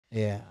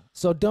Yeah.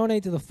 So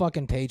donate to the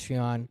fucking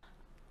Patreon.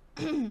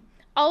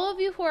 All of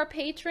you who are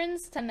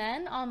patrons to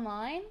men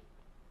online,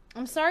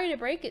 I'm sorry to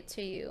break it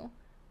to you,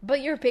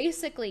 but you're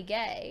basically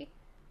gay.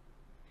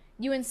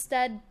 You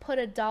instead put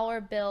a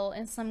dollar bill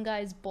in some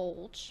guy's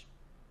bulge.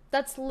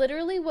 That's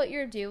literally what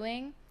you're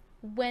doing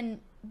when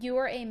you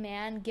are a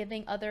man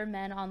giving other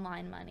men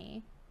online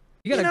money.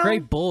 You got a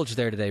great bulge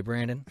there today,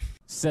 Brandon.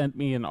 Sent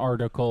me an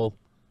article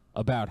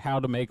about how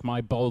to make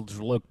my bulge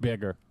look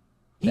bigger.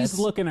 He's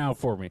looking out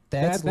for me.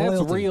 That's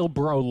real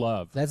bro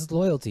love. That's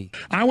loyalty.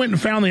 I went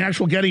and found the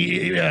actual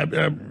Getty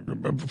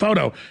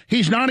photo.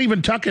 He's not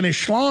even tucking his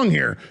schlong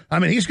here. I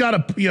mean, he's got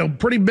a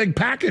pretty big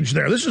package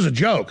there. This is a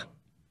joke.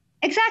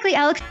 Exactly,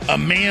 Alex. A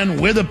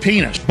man with a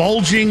penis,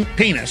 bulging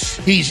penis.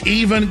 He's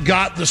even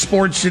got the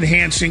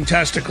sports-enhancing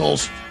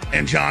testicles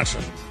and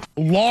Johnson.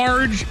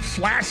 Large,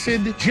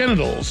 flaccid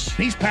genitals.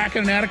 He's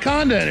packing an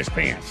anaconda in his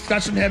pants. He's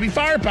got some heavy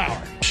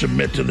firepower.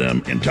 Submit to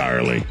them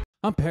entirely.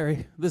 I'm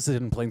Perry. This is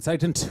In Plain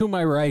Sight. And to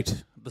my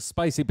right, the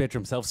spicy bitch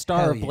himself,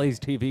 star of Blaze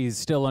TV's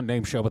Still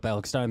Unnamed Show with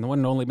Alex Stein, the one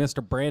and only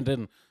Mr.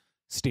 Brandon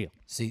Steele.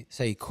 See,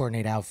 say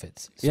coordinate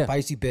outfits. Yeah.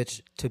 Spicy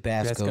bitch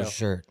Tabasco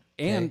shirt.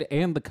 Okay?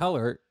 And the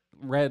color,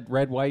 red,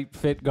 white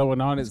fit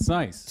going on. It's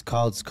nice.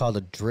 It's called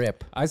a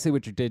drip. I see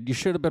what you did. You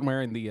should have been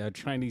wearing the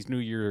Chinese New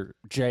Year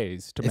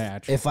J's to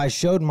match. If I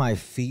showed my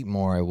feet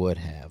more, I would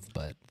have,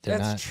 but they're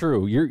not. That's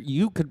true.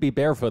 You could be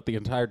barefoot the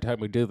entire time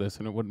we do this,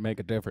 and it wouldn't make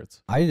a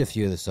difference. I did a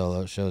few of the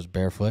solo shows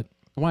barefoot.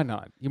 Why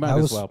not? You might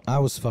as well. I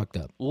was fucked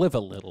up. Live a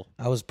little.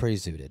 I was pretty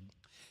zooted.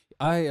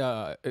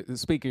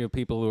 Speaking of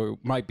people who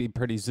might be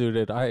pretty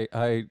zooted,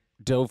 I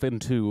dove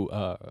into...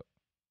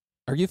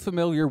 Are you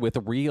familiar with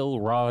Real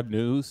Raw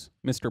News,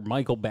 Mr.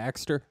 Michael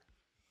Baxter?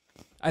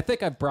 I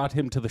think I've brought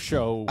him to the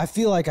show. I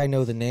feel like I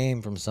know the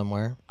name from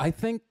somewhere. I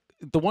think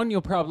the one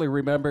you'll probably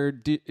remember,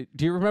 do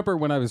you remember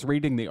when I was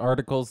reading the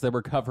articles that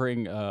were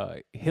covering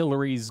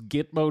Hillary's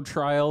Gitmo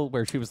trial,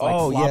 where she was like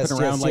flopping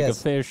around like a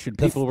fish and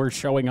people were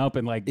showing up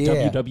in like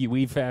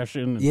WWE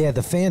fashion? Yeah,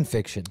 the fan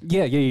fiction.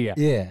 Yeah.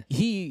 Yeah.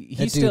 He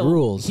that still dude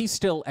rules. He's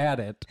still at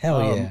it.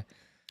 Hell yeah.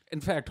 In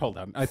fact, hold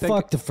on. I think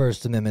fuck the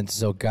First Amendment's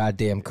so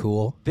goddamn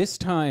cool. This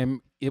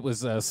time it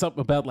was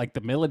something about like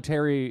the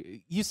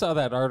military. You saw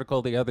that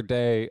article the other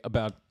day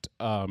about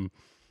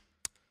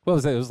what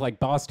was it? It was like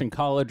Boston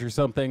College or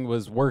something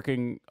was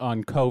working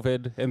on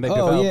COVID, and they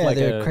developed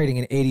they're creating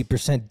an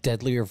 80%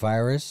 deadlier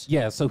virus.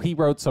 Yeah, so he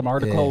wrote some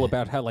article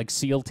about how like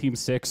SEAL Team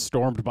 6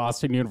 stormed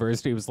Boston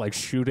University. It was like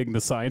shooting the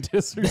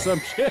scientists or some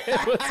shit.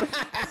 It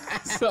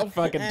was so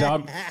fucking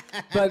dumb.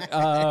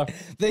 But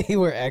they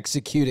were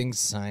executing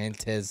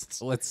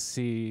scientists. Let's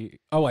see.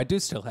 Oh, I do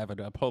still have it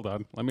up. Hold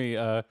on. Let me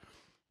I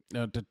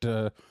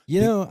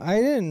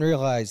didn't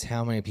realize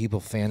how many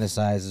people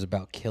fantasize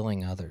about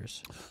killing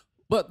others.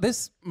 But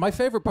my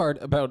favorite part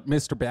about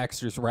Mr.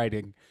 Baxter's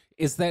writing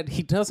is that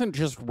he doesn't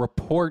just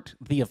report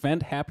the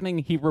event happening,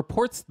 he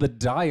reports the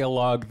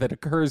dialogue that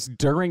occurs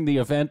during the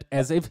event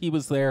as if he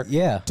was there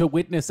to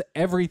witness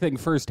everything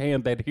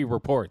firsthand that he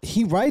reports.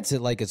 He writes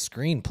it like a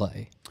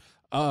screenplay.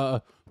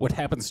 What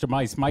happens to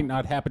mice might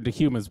not happen to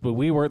humans, but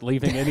we weren't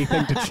leaving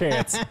anything to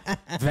chance.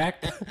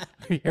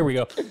 Here we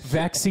go.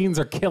 Vaccines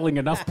are killing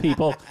enough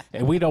people,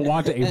 and we don't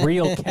want a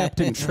real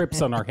Captain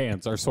Trips on our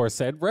hands, our source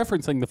said,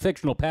 referencing the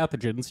fictional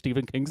pathogen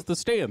Stephen King's The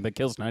Stand that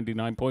kills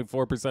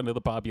 99.4% of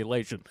the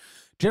population.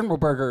 General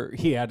Berger,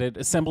 he added,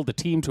 assembled a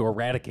team to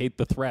eradicate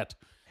the threat.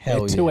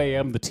 At 2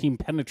 a.m., the team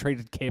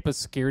penetrated campus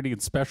security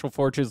and special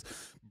forces,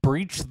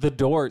 breached the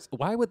doors.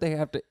 Why would they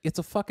have to? It's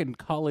a fucking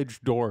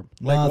college dorm.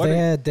 No, they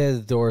had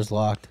the doors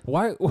locked.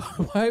 Why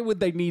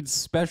would they need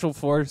special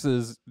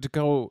forces to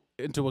go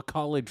into a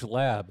college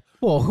lab?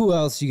 Well, who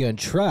else you gonna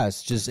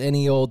trust? Just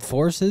any old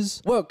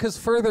forces? Well, because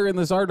further in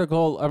this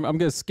article, I'm going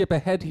to skip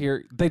ahead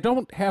here. They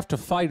don't have to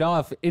fight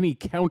off any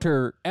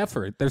counter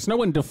effort. There's no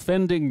one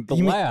defending the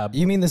lab.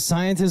 You mean the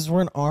scientists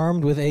weren't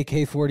armed with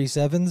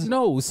AK-47s?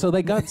 No, so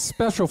they got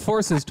special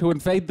forces to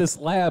invade this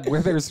lab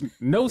where there's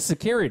no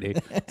security.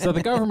 So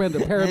the government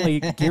apparently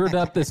geared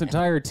up this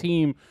entire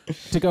team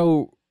to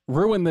go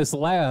ruin this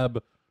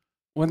lab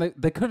when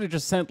they could have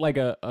just sent like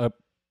a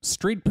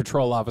street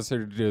patrol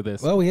officer to do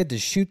this. Well, we had to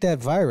shoot that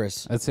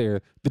virus. Let's see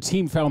here. The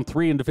team found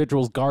 3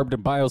 individuals garbed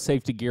in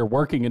biosafety gear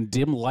working in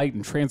dim light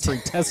and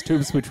transferring test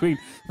tubes between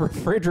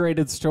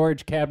refrigerated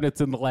storage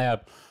cabinets in the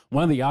lab.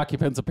 One of the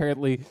occupants,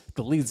 apparently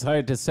the lead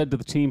scientist, said to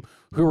the team,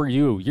 "Who are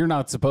you? You're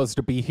not supposed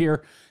to be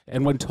here."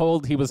 And when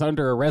told he was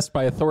under arrest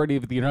by authority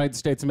of the United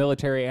States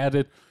military,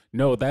 added,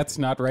 "No, that's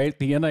not right.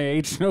 The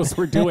NIH knows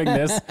we're doing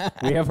this.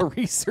 We have a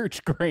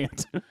research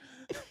grant."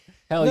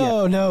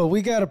 Hell No,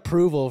 we got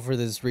approval for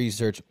this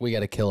research. We got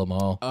to kill them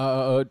all.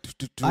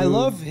 I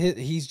love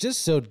he's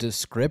just so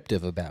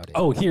descriptive about it.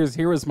 Oh,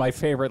 here was my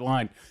favorite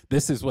line.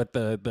 This is what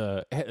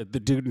the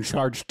dude in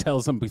charge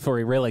tells him before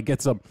he really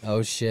gets them.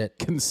 Oh, shit.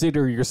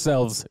 Consider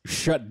yourselves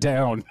shut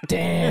down.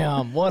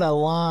 Damn, what a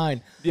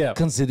line. Yeah.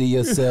 Consider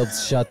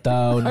yourselves shut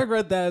down. I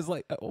read that as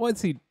like,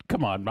 what's he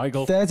Come on,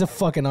 Michael. That's a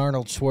fucking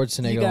Arnold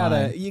Schwarzenegger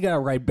line. You gotta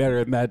write better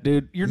than that,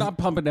 dude. You're not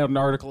pumping out an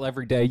article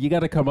every day. You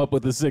gotta come up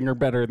with a zinger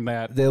better than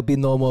that. There'll be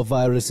no more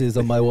viruses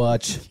on my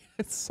watch.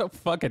 It's so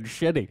fucking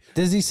shitty.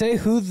 Does he say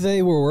who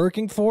they were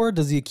working for?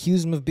 Does he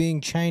accuse them of being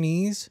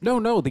Chinese? No,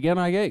 the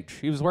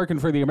NIH. He was working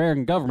for the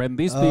American government.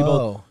 These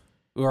people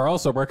who are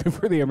also working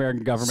for the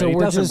American government. So he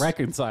doesn't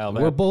reconcile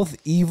that. We're both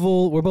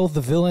evil. We're both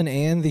the villain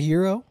and the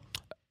hero?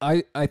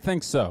 I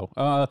think so.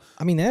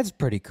 I mean, that's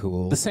pretty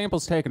cool. The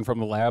samples taken from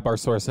the lab, our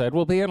source said,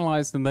 will be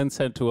analyzed and then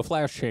sent to a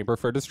flash chamber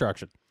for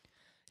destruction.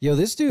 Yo,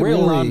 this dude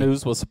Real Raw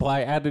News will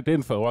supply added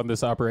info on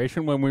this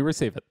operation when we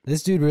receive it.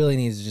 This dude really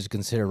needs to just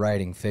consider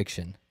writing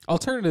fiction.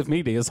 Alternative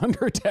media is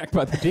under attack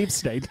by the deep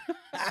state.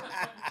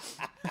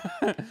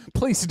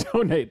 Please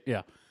donate.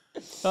 Yeah.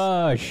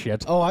 Oh,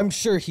 shit. Oh, I'm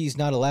sure he's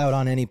not allowed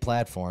on any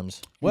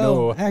platforms.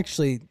 Well,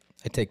 actually,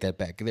 I take that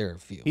back. There are a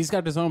few. He's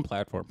got his own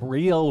platform,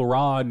 Real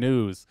Raw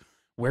News,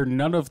 where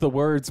none of the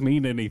words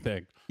mean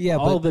anything. Yeah,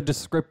 all the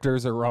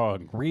descriptors are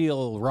wrong.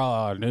 Real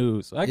Raw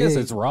News. I guess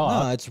it's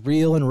raw. No, it's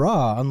real and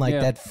raw, unlike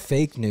that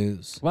fake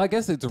news. Well, I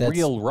guess it's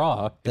real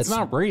raw. It's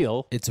not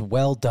real. It's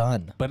well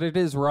done. But it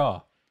is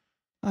raw.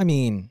 I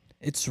mean,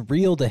 it's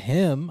real to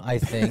him, I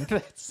think.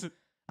 Do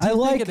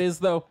you think it is,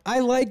 though? I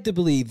like to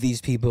believe these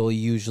people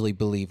usually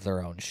believe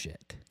their own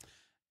shit.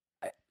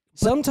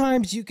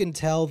 Sometimes you can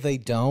tell they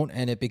don't,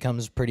 and it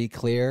becomes pretty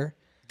clear.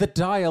 The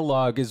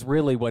dialogue is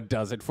really what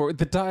does it for.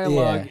 The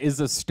dialogue is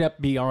a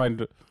step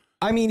beyond.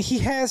 I mean, he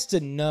has to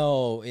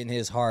know in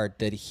his heart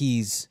that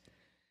he's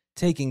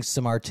taking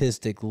some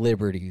artistic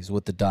liberties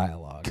with the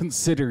dialogue.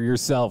 Consider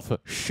yourself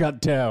shut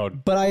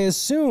down. But I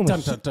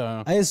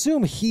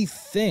assume he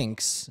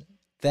thinks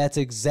that's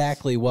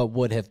exactly what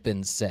would have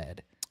been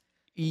said.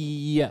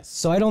 Yes.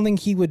 So I don't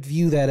think he would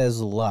view that as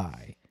a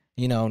lie.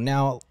 You know,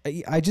 now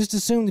I just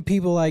assume that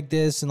people like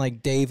this and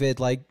like David,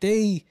 like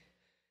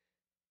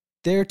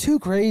they're too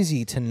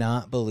crazy to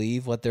not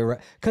believe what they're...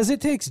 Because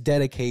it takes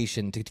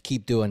dedication to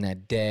keep doing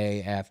that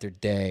day after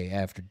day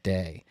after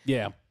day.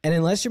 Yeah. And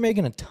unless you're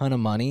making a ton of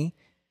money,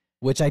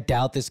 which I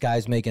doubt this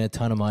guy's making a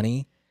ton of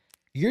money,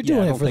 you're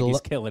doing it for he's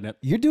killing it.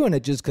 You're doing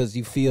it just because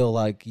you feel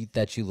like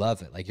that you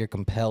love it. Like you're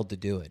compelled to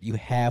do it. You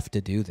have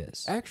to do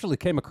this. I actually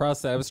came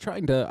across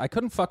that. I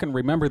couldn't fucking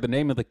remember the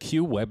name of the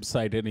Q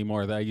website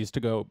anymore that I used to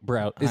go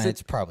browse.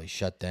 It's probably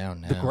shut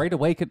down now. The Great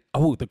Awakening.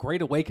 Oh, the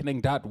Great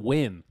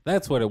Awakening.win.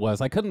 That's what it was.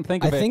 I couldn't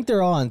think of it. I think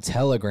they're all on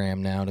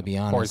Telegram now, to be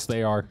honest. Of course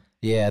they are.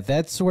 Yeah,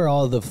 that's where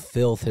all the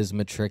filth has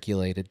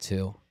matriculated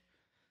to.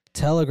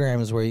 Telegram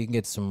is where you can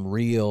get some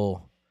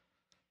real...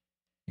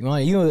 You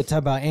want to talk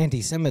about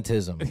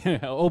anti-Semitism?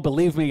 Oh,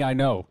 believe me, I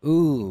know.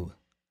 Ooh.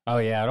 Oh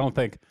yeah, I don't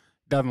think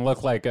doesn't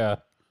look like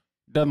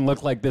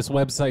this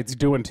website's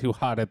doing too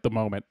hot at the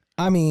moment.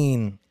 I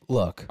mean,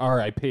 look.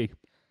 R.I.P.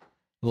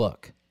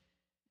 Look,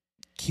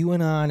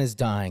 QAnon is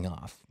dying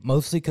off,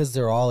 mostly because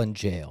they're all in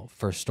jail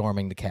for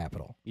storming the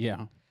Capitol.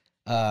 Yeah.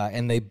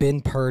 And they've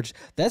been purged.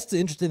 That's the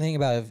interesting thing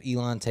about if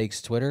Elon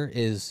takes Twitter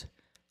is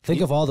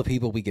think of all the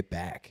people we get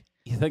back.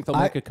 You think they'll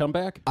make a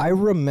comeback? I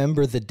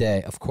remember the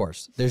day, of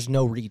course, there's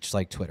no reach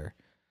like Twitter.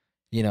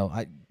 You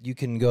know, you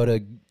can go to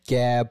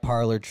Gab,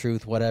 Parler,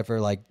 Truth, whatever,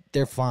 like,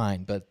 they're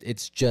fine, but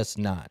it's just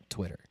not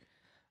Twitter.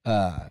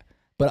 But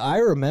I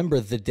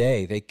remember the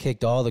day they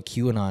kicked all the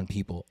QAnon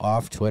people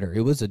off Twitter.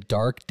 It was a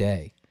dark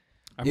day.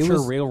 I'm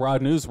sure Real Raw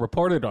News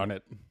reported on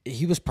it.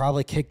 He was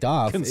probably kicked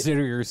off.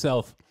 Consider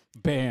yourself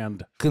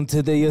banned.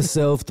 Consider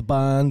yourself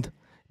banned.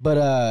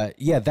 But,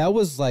 yeah, that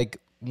was, like,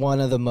 one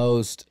of the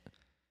most...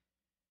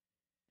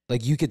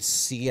 Like, you could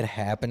see it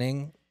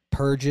happening,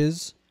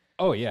 purges.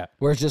 Oh, yeah.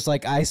 Where it's just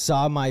like, I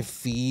saw my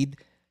feed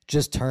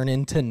just turn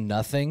into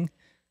nothing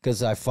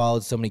because I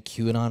followed so many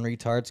QAnon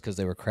retards because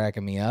they were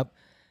cracking me up.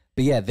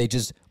 But yeah,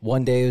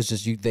 one day it was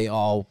just, they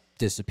all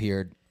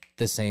disappeared at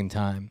the same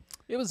time.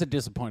 It was a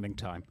disappointing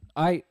time.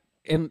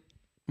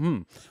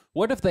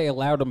 What if they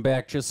allowed them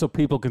back just so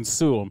people can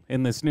sue them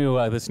in this new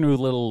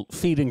little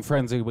feeding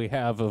frenzy we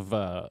have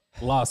of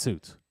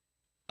lawsuits?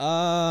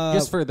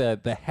 Just for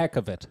the heck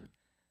of it.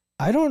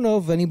 I don't know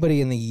if anybody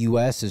in the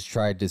U.S. has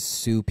tried to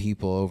sue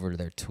people over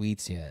their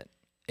tweets yet.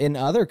 In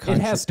other countries...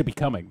 It has to be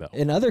coming, though.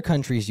 In other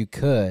countries, you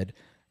could.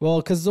 Well,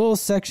 because the whole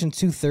Section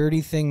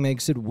 230 thing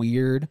makes it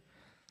weird.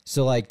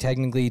 So, like,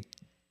 technically,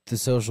 the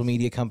social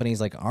media companies,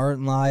 like,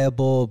 aren't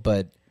liable,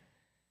 but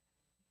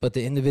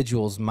the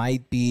individuals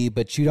might be.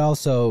 But you'd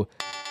also...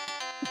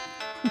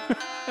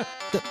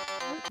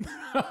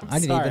 I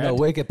didn't even know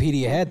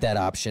Wikipedia had that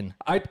option.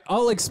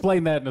 I'll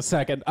explain that in a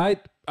second.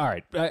 All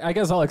right, I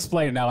guess I'll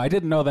explain it now. I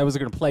didn't know that was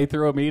going to play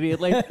through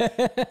immediately.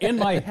 In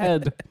my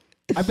head,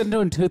 I've been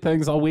doing two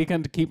things all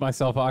weekend to keep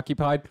myself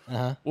occupied.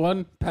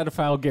 One,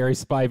 pedophile Gary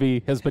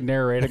Spivey has been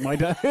narrating my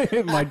day.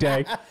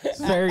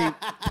 It's very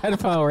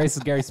pedophile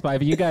racist Gary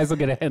Spivey. You guys will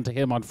get a hint of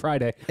him on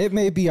Friday. It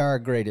may be our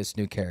greatest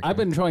new character. I've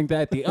been enjoying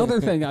that. The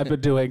other thing I've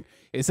been doing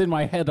is in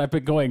my head, I've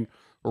been going,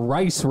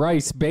 rice,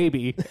 rice,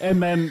 baby,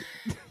 and then...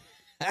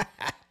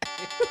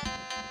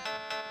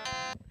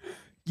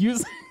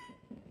 using...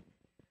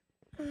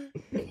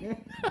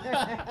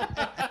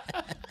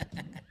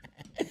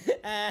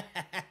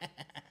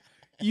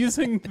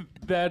 Using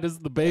that as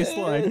the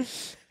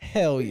baseline.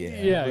 Hell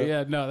yeah.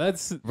 Yeah. No,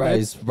 that's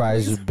Rise,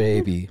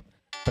 baby.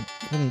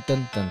 Dun,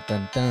 dun, dun,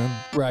 dun, dun.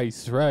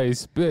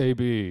 rice,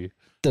 baby.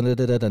 Dun, dun,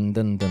 dun, dun,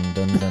 dun, dun,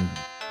 dun, dun.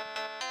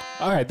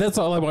 All right, that's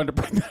all I wanted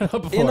to bring that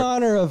up for. In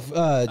honor of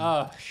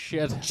Oh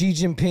shit. Xi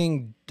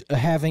Jinping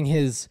having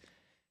his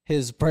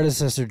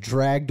predecessor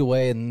dragged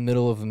away in the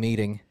middle of a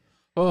meeting.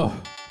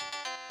 Oh.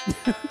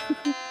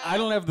 I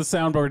don't have the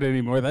soundboard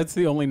anymore. That's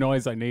the only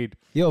noise I need.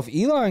 Yo, if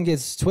Elon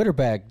gets Twitter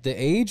back, the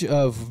age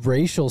of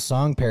racial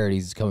song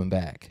parodies is coming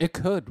back. It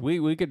could.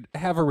 We could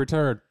have a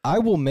return. I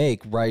will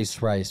make rice,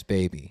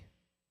 baby.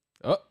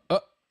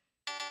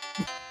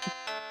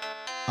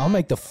 I'll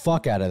make the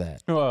fuck out of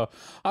that.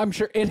 I'm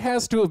sure it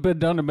has to have been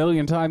done a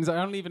million times. I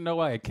don't even know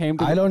why it came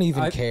to I don't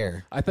even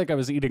care. I think I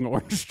was eating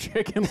orange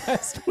chicken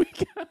last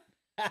weekend.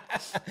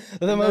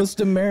 The most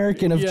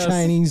American of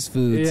Chinese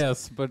foods.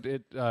 Yes, but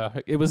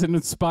it was an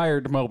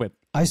inspired moment.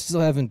 I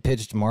still haven't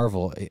pitched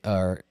Marvel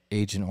or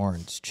Agent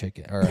Orange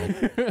Chicken. Or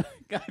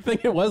I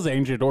think it was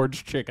Agent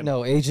Orange Chicken.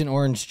 no, Agent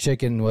Orange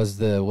Chicken was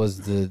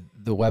the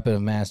weapon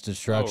of mass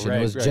destruction. Oh, right,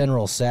 it was right.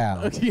 General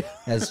Tsao Yeah.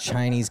 as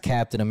Chinese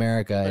Captain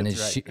America, and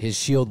his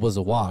shield was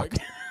a wok.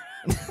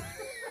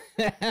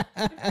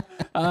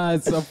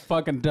 It's so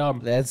fucking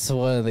dumb. That's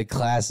one of the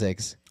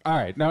classics. All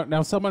right,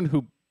 now someone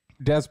who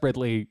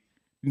desperately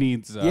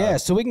needs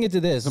So we can get to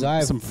this.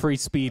 some free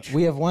speech.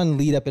 We have one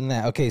lead up in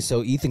that. Okay,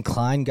 so Ethan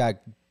Klein got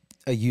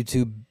a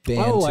YouTube ban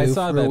I too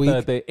saw for a week.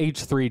 that the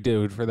H3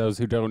 dude, for those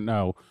who don't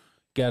know,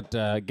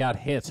 got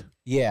hit.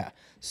 Yeah.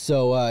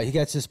 So he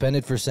got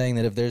suspended for saying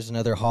that if there's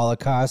another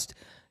Holocaust,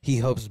 he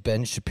hopes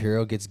Ben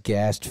Shapiro gets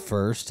gassed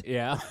first.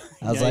 Yeah.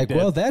 I was Yeah, he like, did.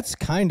 well, that's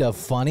kind of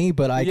funny,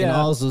 but I can Yeah.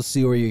 also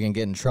see where you can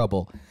get in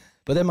trouble.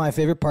 But then my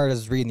favorite part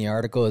is reading the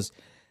article is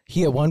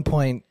he at one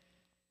point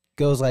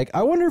goes like,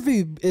 I wonder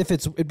if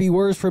it'd be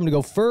worse for him to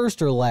go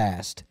first or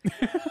last.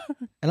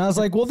 And I was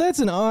like, well, that's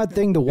an odd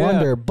thing to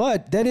wonder,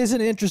 but that is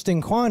an interesting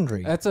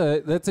quandary. That's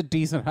a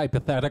decent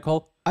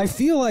hypothetical. I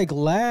feel like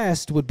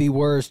last would be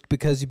worst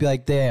because you'd be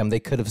like, damn, they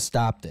could have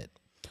stopped it.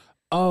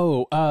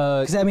 Oh,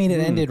 Because I mean, it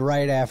ended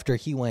right after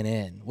he went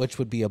in, which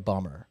would be a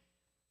bummer.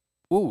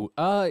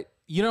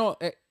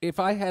 if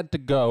I had to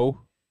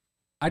go,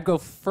 I'd go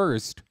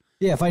first.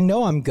 Yeah, if I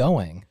know I'm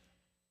going.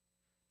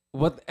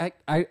 What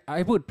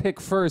I would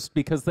pick first,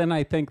 because then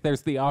I think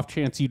there's the off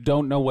chance you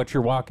don't know what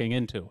you're walking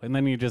into, and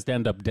then you just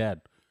end up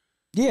dead.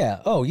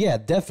 Yeah. Oh, yeah,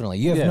 definitely.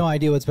 You have Yeah. no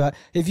idea what's about.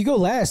 If you go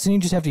last, then you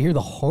just have to hear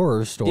the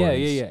horror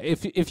stories. Yeah.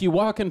 If you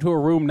walk into a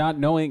room not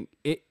knowing,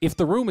 if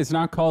the room is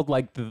not called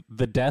like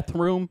the death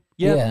room,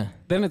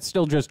 then it's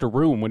still just a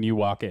room when you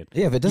walk in.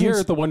 Yeah, if it doesn't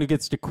You're the one who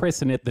gets to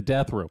christen it the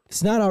death room.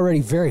 It's not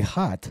already very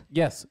hot.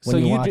 Yes. When so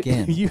you walk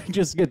in. you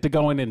just get to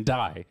go in and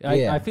die.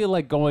 Yeah. I feel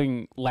like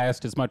going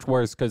last is much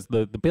worse because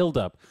the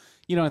buildup,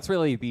 it's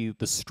really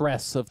the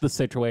stress of the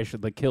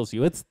situation that kills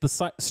you. It's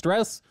the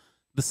stress,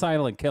 the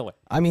silent killer.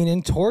 I mean,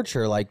 in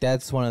torture, like,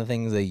 that's one of the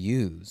things they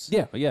use.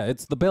 Yeah,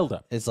 it's the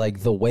buildup. It's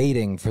like the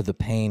waiting for the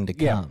pain to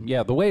come.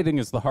 Yeah, the waiting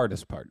is the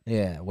hardest part.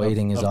 Yeah,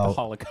 waiting is of all. the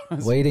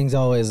Holocaust. Waiting's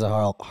always the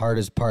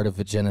hardest part of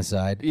a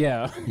genocide.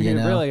 Yeah, You it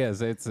know? really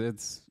is. It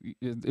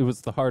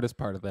was the hardest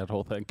part of that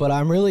whole thing. But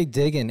I'm really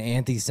digging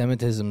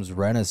anti-Semitism's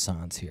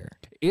renaissance here.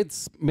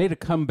 It's made a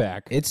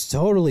comeback. It's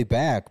totally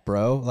back,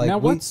 bro. Like, Now,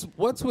 what's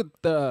with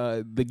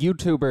the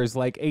YouTubers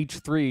like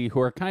H3 who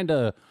are kind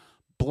of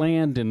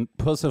bland and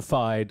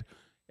pussified?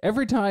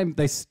 Every time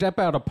they step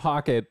out of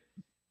pocket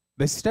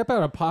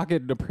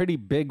in a pretty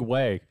big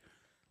way.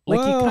 Like,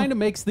 Well- he kind of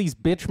makes these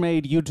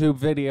bitch-made YouTube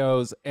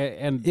videos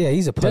and Yeah,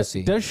 he's a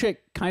pussy. does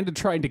shit kind of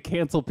trying to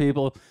cancel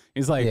people.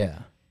 He's like, Yeah.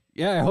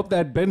 I hope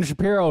that Ben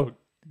Shapiro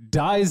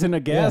dies in a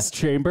gas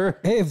chamber.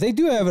 Hey, if they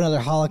do have another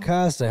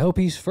Holocaust, I hope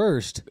he's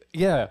first.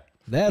 Yeah.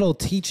 That'll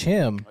teach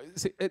him.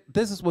 See,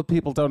 this is what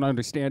people don't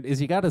understand, is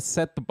you got to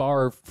set the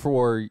bar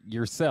for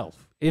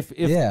yourself. If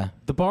Yeah.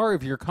 the bar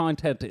of your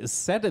content is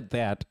set at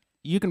that,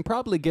 you can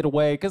probably get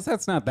away, because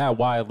that's not that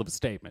wild of a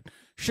statement.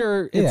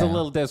 Sure, it's a Yeah.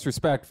 little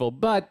disrespectful,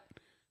 but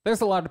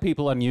there's a lot of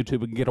people on YouTube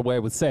who can get away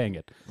with saying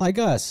it. Like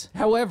us.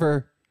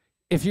 However,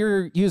 if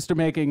you're used to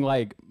making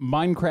like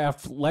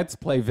Minecraft Let's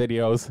Play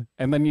videos,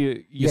 and then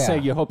you say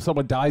you hope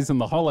someone dies in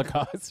the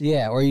Holocaust.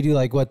 Yeah, or you do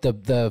like what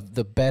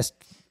the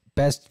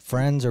best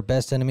friends or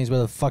best enemies, where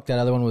the fuck that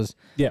other one was.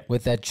 Yeah.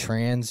 With that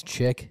trans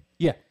chick,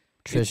 Yeah.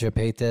 Trisha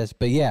Paytas.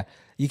 But yeah,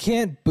 you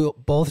can't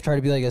both try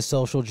to be like a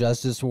social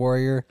justice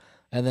warrior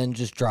and then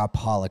just drop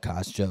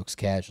Holocaust jokes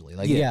casually.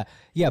 Like,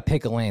 yeah,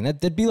 pick a lane.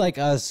 That'd be like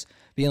us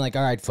being like,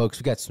 all right, folks,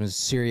 we got some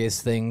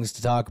serious things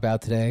to talk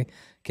about today.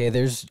 Okay,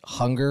 there's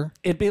hunger.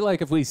 It'd be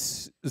like if we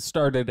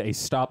started a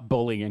stop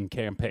bullying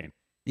campaign.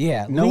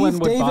 Yeah, No one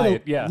would buy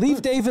it, yeah.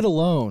 Leave David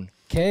alone.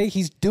 Okay,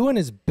 he's doing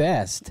his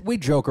best. We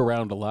joke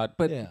around a lot,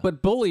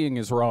 but bullying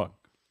is wrong.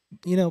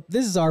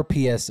 This is our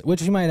PS,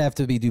 which we might have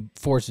to be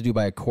forced to do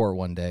by a court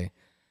one day.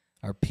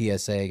 Our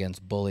PSA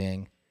against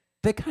bullying.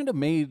 They kind of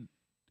made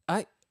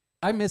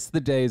I miss the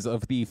days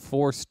of the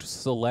forced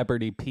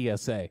celebrity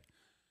PSA,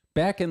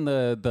 back in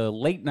the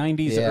late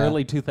 90s, Yeah.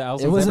 early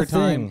 2000s, It was a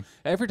thing.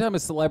 every time a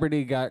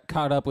celebrity got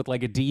caught up with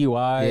like a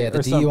DUI Yeah, the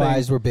or something,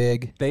 DUIs were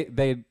big.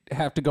 they'd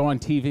have to go on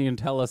TV and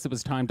tell us it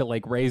was time to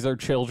like raise our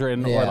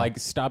children or Yeah. like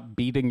stop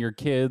beating your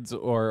kids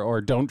or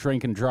don't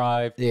drink and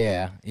drive.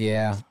 Yeah,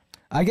 yeah.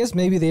 I guess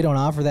maybe they don't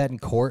offer that in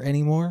court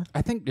anymore.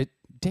 I think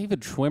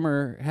David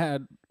Schwimmer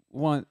had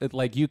one,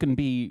 like you can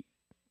be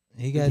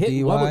He got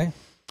hit- what DUI. would-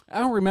 I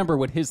don't remember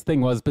what his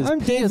thing was, but I'm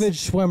his David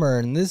Schwimmer,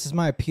 and this is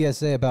my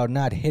PSA about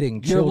not hitting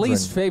your children.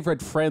 least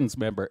favorite Friends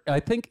member. I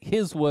think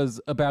his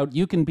was about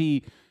you can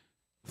be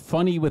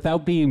funny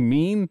without being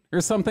mean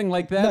or something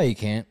like that. No, you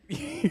can't.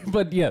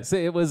 But yes,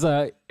 it was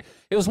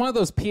one of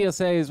those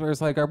PSAs where it's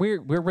like, we're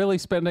really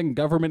spending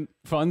government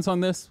funds on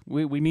this?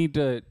 We need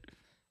to.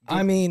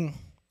 I mean,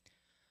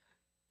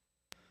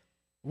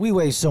 we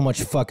waste so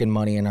much fucking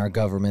money in our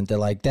government that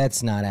like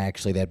that's not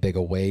actually that big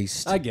a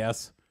waste. I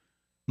guess.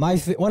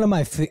 One of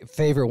my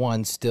favorite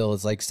ones still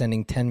is like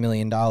sending $10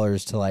 million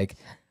to like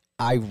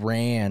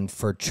Iran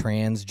for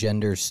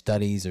transgender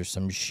studies or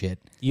some shit.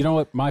 You know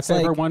what my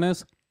favorite like- one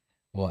is?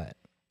 What?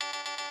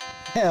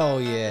 Hell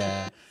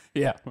yeah.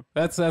 Yeah,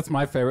 that's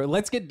my favorite.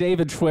 Let's get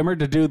David Schwimmer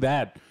to do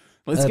that.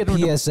 Let's A get him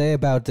to, PSA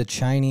about the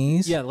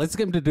Chinese. yeah, let's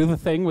get him to do the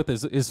thing with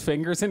his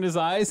fingers in his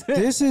eyes.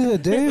 This is a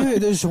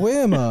David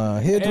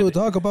Schwimmer here to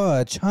talk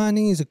about a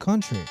Chinese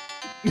country.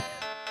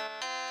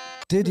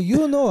 Did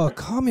you know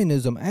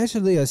communism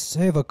actually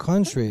save a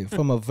country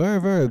from a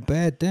very, very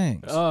bad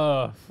thing?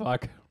 Oh,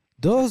 fuck.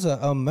 Those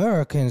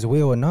Americans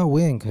will not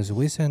win because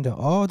we send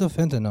all the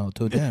fentanyl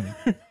to them.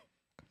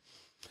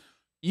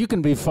 You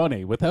can be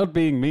funny without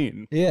being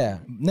mean. Yeah.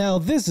 Now,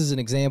 this is an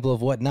example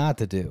of what not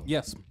to do.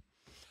 Yes.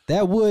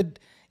 That would,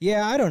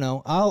 yeah, I don't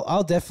know.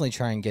 I'll definitely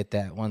try and get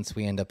that once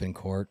we end up in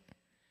court.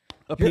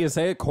 A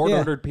PSA, a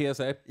court-ordered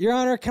PSA. Your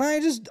Honor,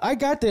 I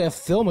got the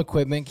film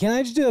equipment. Can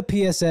I just do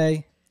a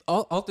PSA?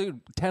 I'll do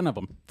 10 of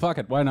them. Fuck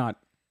it, why not?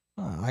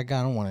 I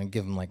don't want to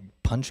give him like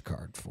punch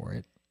card for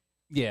it.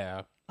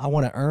 Yeah, I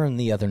want to earn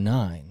the other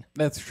 9.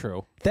 that's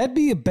true. That'd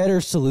be a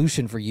better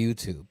solution for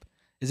YouTube.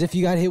 Is if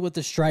you got hit with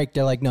the strike,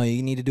 they're like, no,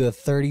 you need to do a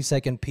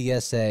 30-second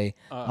PSA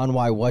on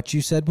why what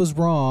you said was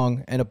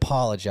wrong and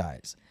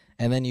apologize.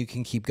 And then you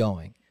can keep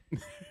going.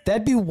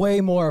 That'd be way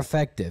more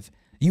effective.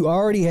 You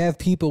already have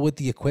people with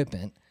the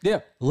equipment. Yeah.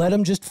 Let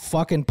them just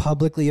fucking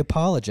publicly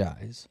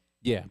apologize.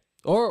 Yeah.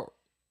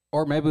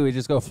 Or maybe we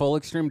just go full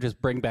extreme,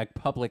 just bring back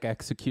public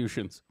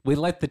executions. We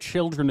let the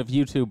children of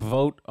YouTube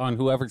vote on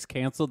whoever's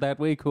canceled that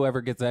week,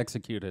 whoever gets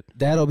executed.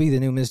 That'll be the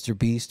new Mr.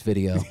 Beast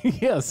video.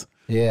 Yes.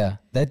 Yeah,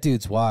 that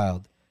dude's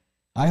wild.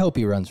 I hope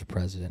he runs for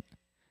president.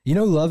 You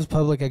know who loves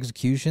public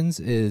executions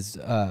is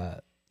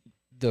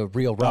the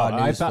real raw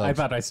news I folks.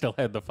 thought I still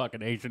had the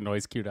fucking Asian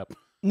noise queued up.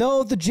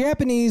 No, the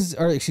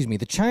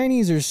the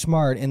Chinese are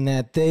smart in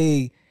that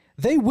they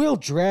will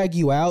drag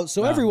you out,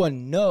 so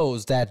everyone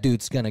knows that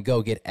dude's gonna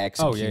go get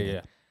executed. Oh,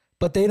 yeah.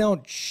 But they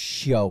don't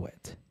show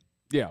it.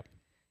 Yeah.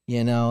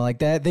 You know, like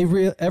that.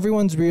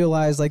 Everyone's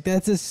realized like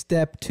that's a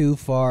step too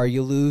far.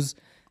 You lose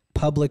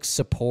public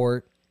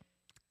support.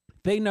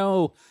 They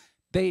know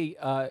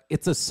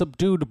it's a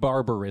subdued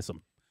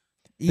barbarism.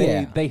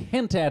 They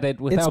hint at it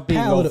without being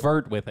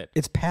overt with it.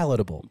 It's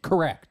palatable.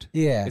 Correct.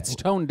 Yeah. It's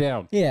toned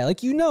down. Yeah,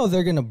 like you know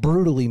they're gonna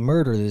brutally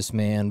murder this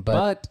man,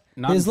 But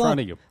not in as front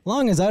of you.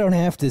 long as I don't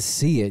have to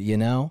see it, you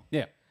know.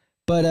 Yeah.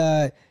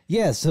 But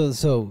yeah.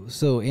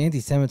 So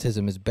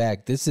anti-Semitism is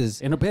back.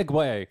 This In a big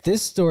way.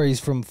 story's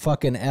from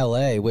fucking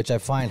L.A., which I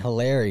find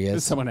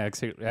hilarious. Someone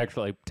actually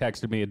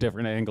texted me a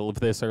different angle of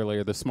this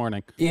earlier this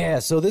morning. Yeah.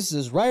 So this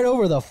is right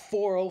over the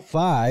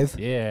 405.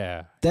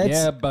 Yeah.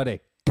 That's-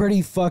 buddy.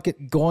 Pretty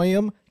fucking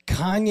goyim.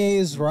 Kanye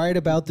is right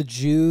about the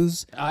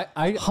Jews.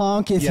 I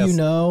Honk if yes, you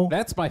know.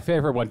 That's my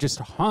favorite one. Just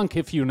honk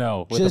if you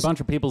know, with Just- a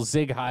bunch of people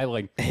zig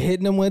heiling.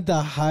 Hitting him with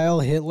the Heil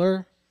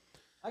Hitler.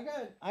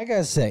 I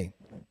gotta say,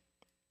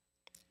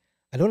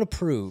 I don't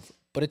approve,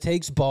 but it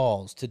takes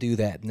balls to do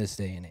that in this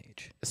day and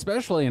age.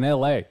 Especially in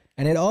LA.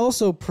 And it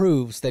also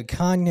proves that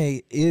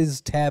Kanye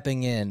is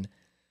tapping in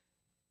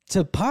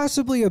to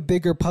possibly a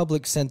bigger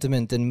public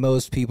sentiment than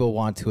most people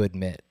want to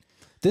admit.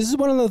 This is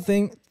one of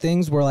the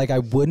things where like I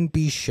wouldn't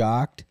be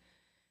shocked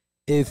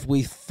if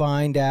we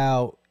find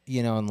out,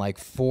 you know, in like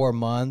 4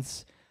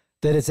 months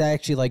that it's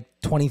actually like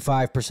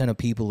 25% of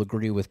people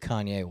agree with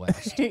Kanye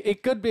West.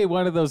 It could be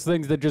one of those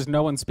things that just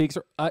no one speaks.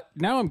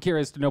 Now I'm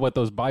curious to know what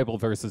those Bible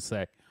verses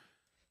say.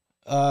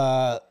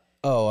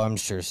 I'm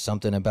sure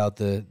something about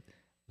the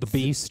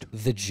beast.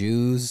 the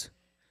Jews.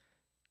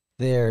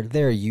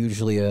 They're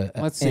usually a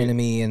Let's see.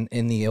 enemy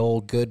in the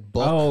old good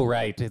book. Oh,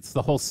 right. It's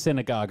the whole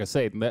synagogue of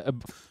Satan.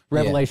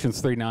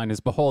 Revelations 3:9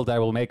 is, behold, I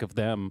will make of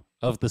them,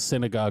 of the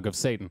synagogue of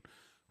Satan,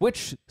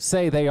 which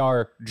say they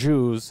are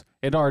Jews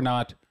and are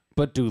not,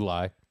 but do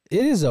lie.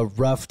 It is a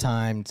rough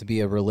time to be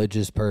a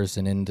religious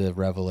person into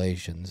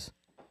Revelations.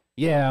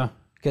 Yeah.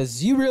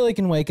 Because you really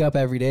can wake up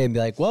every day and be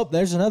like, well,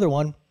 there's another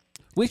one.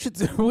 We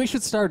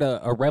should start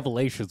a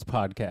Revelations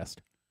podcast.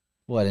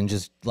 What, and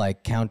just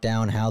like count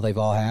down how they've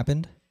all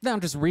happened? No,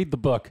 just read the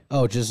book.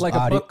 Oh, just like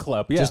audio, a book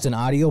club. Yeah. Just an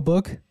audio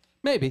book?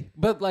 Maybe,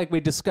 but like we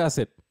discuss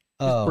it.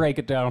 Just break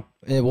it down.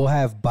 We'll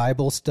have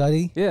Bible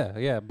study.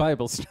 Yeah,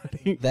 Bible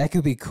study. That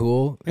could be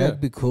cool. That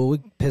could be cool. We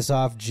could piss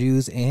off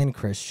Jews and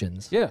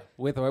Christians. Yeah,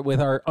 with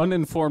our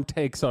uninformed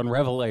takes on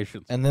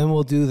Revelations. And then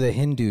we'll do the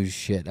Hindu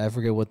shit. I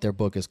forget what their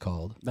book is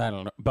called. I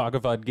don't know.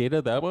 Bhagavad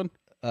Gita, that one?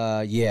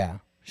 Yeah,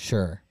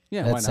 sure.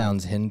 Yeah, why that not?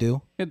 sounds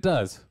Hindu. It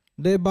does.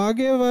 The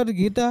Bhagavad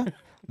Gita.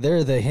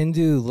 They're the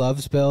Hindu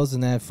love spells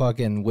in that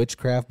fucking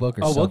witchcraft book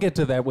or something. We'll get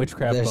to that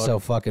witchcraft They're book. so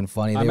fucking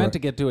funny. I meant to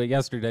get to it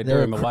yesterday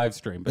during the live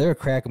stream. They were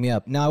cracking me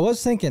up. Now, I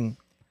was thinking,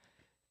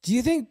 do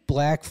you think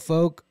black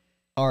folk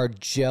are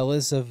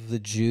jealous of the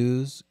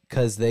Jews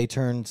because they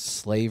turned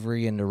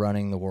slavery into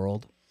running the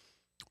world?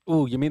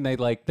 Ooh, you mean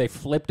they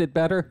flipped it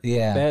better?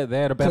 Yeah. They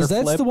had a better flip? Because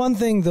that's the one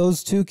thing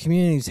those two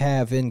communities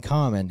have in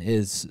common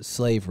is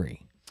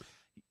slavery.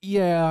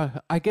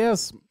 Yeah, I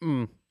guess.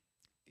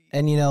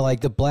 And,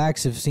 like the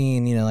blacks have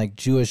seen, like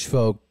Jewish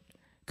folk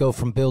go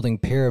from building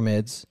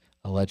pyramids,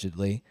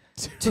 allegedly,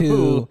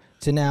 to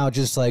now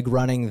just like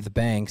running the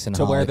banks and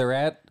to where they're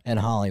at? And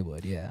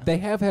Hollywood, yeah. They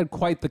have had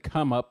quite the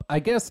come up. I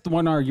guess the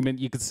one argument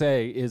you could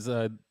say is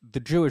the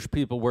Jewish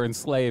people were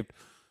enslaved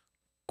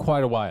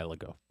quite a while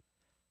ago.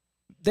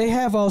 They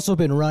have also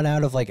been run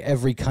out of like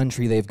every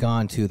country they've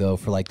gone to, though,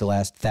 for like the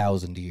last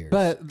 1,000 years.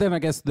 But then I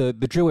guess the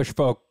Jewish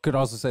folk could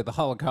also say the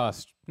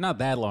Holocaust, not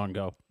that long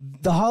ago.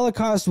 The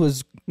Holocaust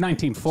was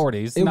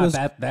 1940s, it not was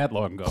that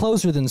long ago.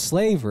 closer than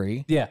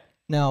slavery. Yeah.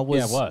 Now, it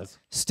was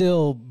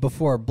still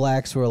before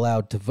blacks were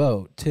allowed to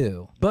vote,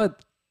 too.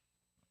 But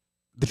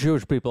the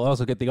Jewish people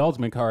also get the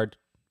ultimate card.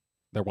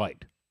 They're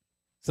white.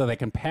 So they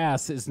can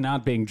pass as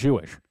not being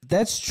Jewish.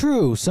 That's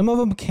true. Some of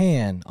them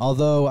can,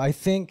 although I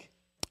think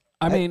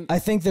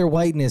their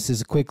whiteness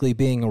is quickly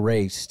being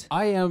erased.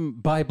 I am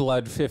by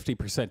blood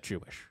 50%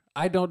 Jewish.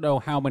 I don't know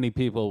how many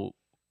people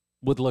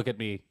would look at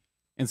me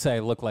and say I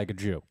look like a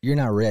Jew. You're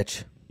not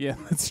rich. Yeah,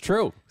 that's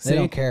true. They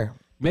don't care.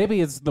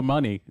 Maybe it's the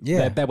money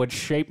that would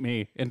shape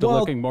me into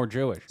looking more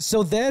Jewish.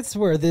 So that's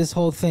where this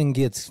whole thing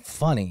gets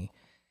funny,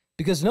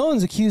 because no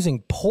one's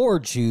accusing poor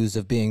Jews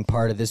of being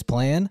part of this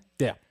plan.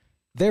 Yeah.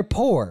 They're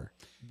poor,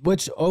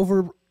 which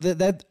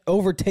that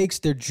overtakes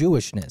their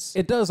Jewishness.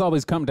 It does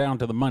always come down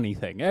to the money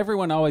thing.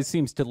 Everyone always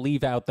seems to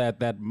leave out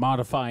that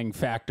modifying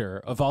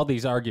factor of all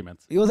these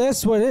arguments. Well,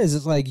 that's what it is.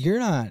 It's like you're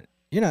not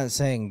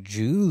saying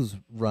Jews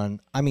run.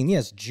 I mean,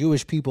 yes,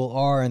 Jewish people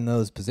are in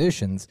those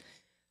positions,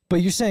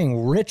 but you're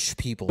saying rich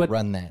people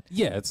run that.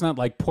 Yeah, it's not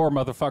like poor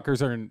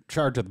motherfuckers are in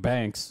charge of the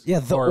banks. Yeah,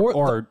 the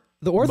Orthodox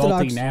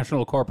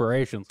multinational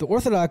corporations. The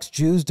Orthodox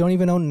Jews don't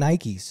even own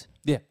Nikes.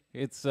 Yeah,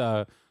 it's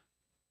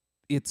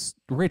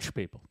rich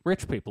people.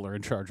 Rich people are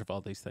in charge of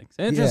all these things.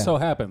 And it just so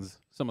happens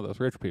some of those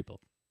rich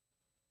people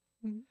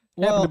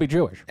happen to be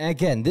Jewish.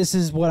 Again, this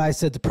is what I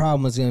said the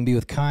problem was going to be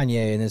with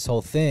Kanye and this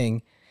whole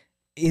thing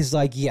is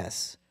like,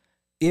 yes,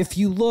 if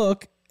you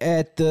look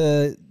at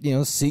the,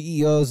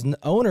 CEOs and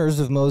owners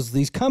of most of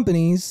these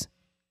companies,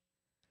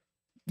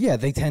 yeah,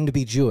 they tend to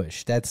be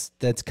Jewish. That's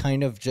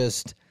kind of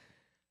just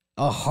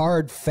a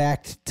hard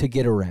fact to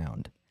get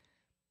around.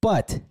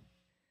 But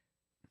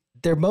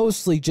they're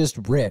mostly just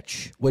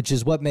rich, which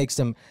is what makes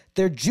them.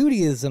 Their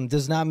Judaism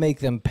does not make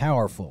them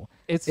powerful.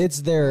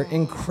 It's their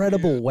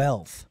incredible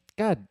wealth.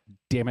 God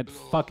damn it.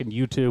 Fucking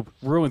YouTube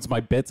ruins my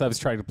bits. I was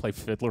trying to play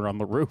Fiddler on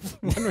the Roof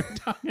when we were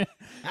talking.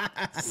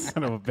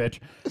 Son of a bitch.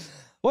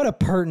 What a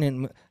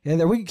pertinent.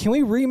 Can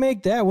we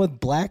remake that with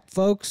black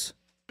folks?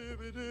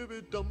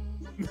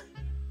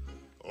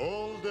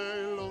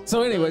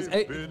 So anyways,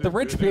 the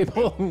rich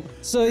people.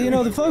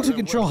 So, the folks who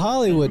control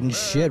Hollywood and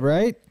shit,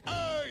 right?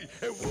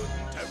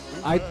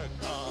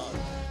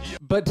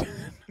 But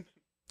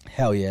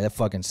hell yeah, that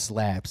fucking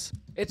slaps.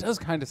 It does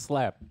kind of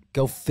slap.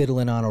 Go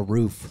fiddling on a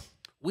roof.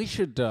 We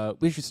should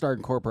start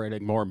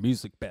incorporating more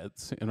music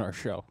beds in our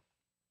show.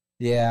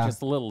 Yeah,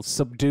 just a little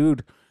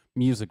subdued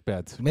music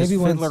beds. Maybe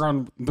just Fiddler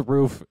on the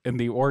Roof and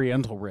the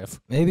Oriental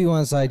riff. Maybe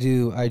once I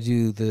do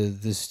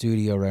the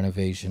studio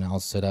renovation, I'll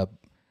set up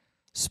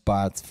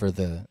spots for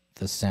the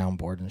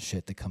soundboard and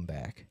shit to come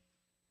back.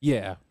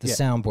 Yeah, the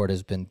soundboard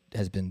has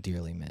been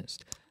dearly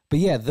missed. But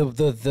yeah,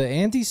 the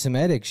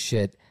anti-Semitic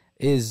shit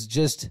is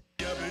just.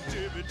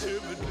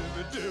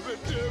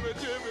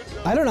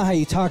 I don't know how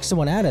you talk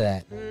someone out of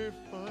that.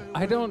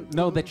 I don't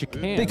know that you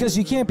can. Because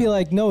you can't be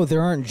like, no,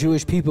 there aren't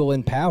Jewish people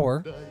in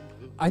power.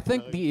 I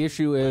think the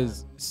issue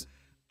is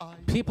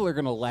people are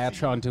going to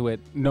latch onto it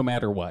no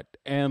matter what.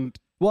 And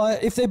well,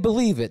 if they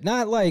believe it,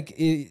 not like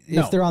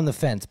if they're on the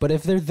fence, but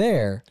if they're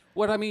there.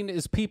 What I mean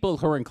is people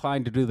who are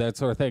inclined to do that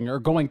sort of thing are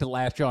going to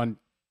latch on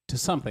to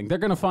something. They're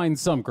going to find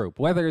some group,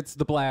 whether it's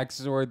the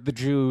blacks or the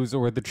Jews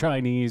or the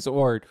Chinese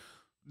or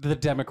the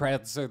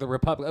Democrats or the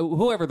Republicans,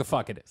 whoever the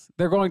fuck it is.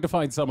 They're going to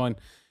find someone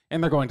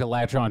and they're going to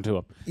latch onto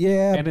them.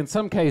 Yeah. And in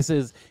some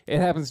cases, it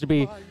happens to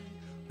be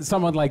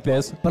someone like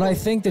this. But I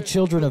think the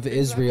children of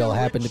Israel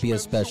happen to be a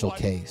special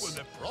case.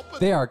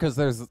 They are, because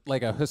there's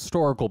like a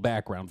historical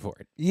background for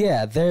it.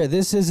 Yeah,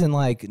 this isn't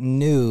like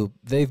new.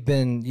 They've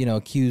been,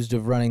 accused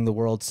of running the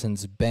world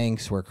since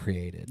banks were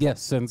created.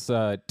 Yes, since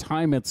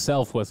time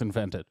itself was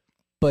invented.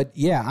 But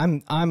yeah,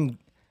 I'm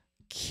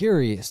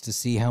curious to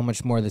see how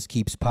much more this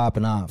keeps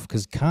popping off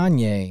because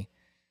Kanye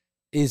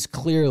is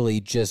clearly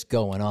just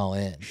going all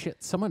in.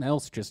 Shit, someone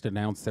else just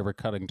announced they were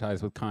cutting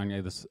ties with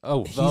Kanye.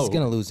 Vogue. He's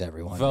gonna lose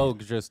everyone.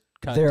 Vogue just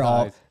cut They're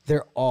ties.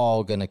 they're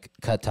all gonna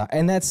cut ties,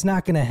 and that's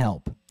not gonna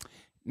help.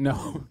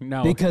 No.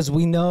 Because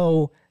we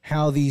know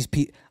how these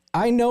people.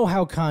 I know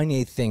how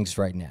Kanye thinks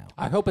right now.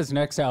 I hope his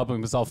next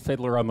album is all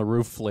Fiddler on the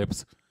Roof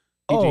flips.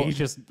 He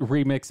just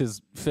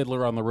remixes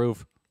Fiddler on the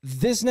Roof.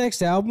 This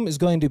next album is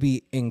going to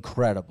be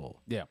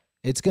incredible. Yeah.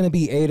 It's going to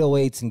be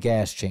 808s and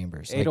gas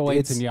chambers.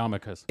 808s and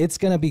yarmulkes. It's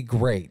going to be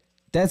great.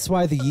 That's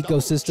why the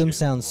ecosystem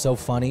sounds so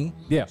funny.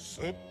 Yeah.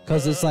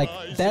 Because it's like,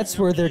 that's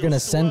where they're going to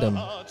send them.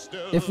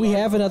 If we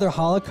have another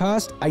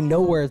Holocaust, I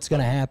know where it's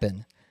going to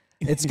happen.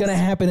 It's going to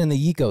happen in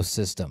the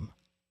ecosystem.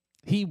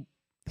 He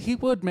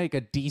would make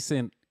a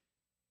decent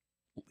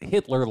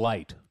Hitler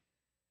light.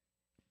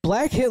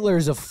 Black Hitler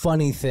is a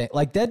funny thing.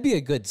 Like, that'd be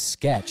a good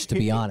sketch, to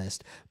be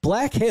honest.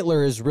 Black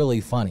Hitler is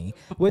really funny,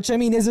 which, I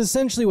mean, is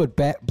essentially what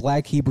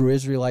Black Hebrew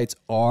Israelites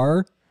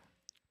are.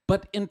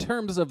 But in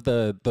terms of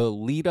the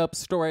lead-up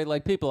story,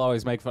 like, people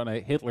always make fun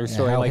of Hitler's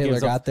story. How like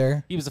Hitler got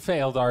there. He was a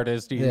failed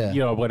artist, you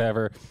know,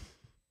 whatever.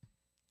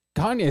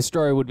 Kanye's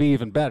story would be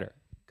even better,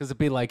 because it'd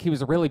be like he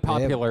was a really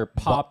popular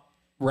pop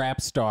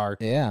rap star.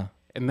 Yeah.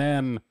 And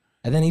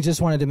then he just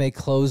wanted to make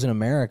clothes in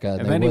America,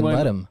 and they wouldn't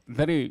let him.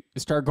 Then he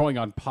started going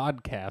on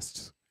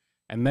podcasts,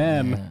 and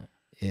then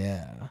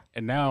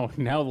and now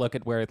look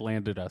at where it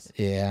landed us.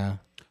 Yeah,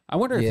 I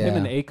wonder if him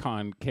and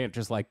Akon can't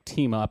just like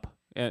team up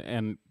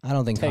and I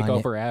don't think take Kanye,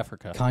 over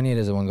Africa. Kanye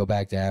doesn't want to go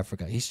back to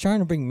Africa. He's trying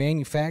to bring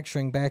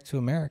manufacturing back to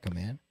America,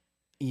 man.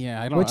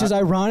 Yeah, I don't. Which is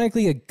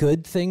ironically a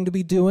good thing to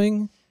be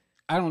doing.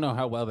 I don't know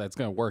how well that's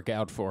going to work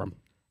out for him.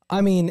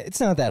 I mean, it's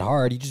not that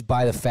hard. You just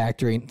buy the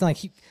factory. It's like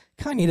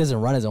Kanye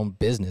doesn't run his own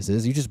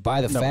businesses. You just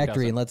buy the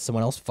factory and let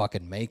someone else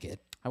fucking make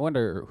it. I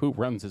wonder who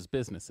runs his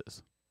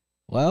businesses.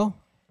 Well,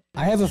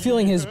 I have a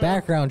feeling his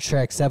background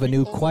checks have a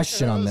new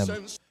question on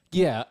them.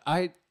 Yeah,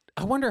 I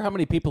wonder how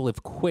many people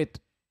have quit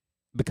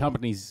the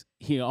companies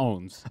he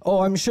owns.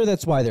 Oh, I'm sure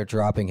that's why they're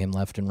dropping him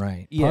left and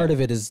right. Yeah. Part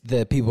of it is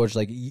that people are just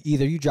like,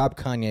 either you drop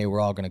Kanye, we're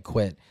all going to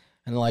quit.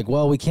 And they're like,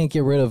 well, we can't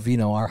get rid of,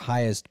 our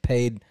highest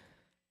paid,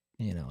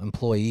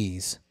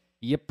 employees.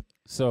 Yep.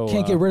 So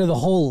Can't get rid of the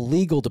whole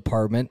legal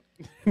department.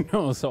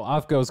 No, so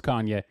off goes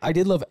Kanye. I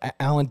did love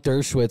Alan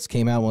Dershowitz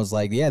came out and was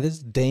like, yeah, this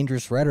is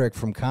dangerous rhetoric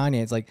from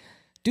Kanye. It's like,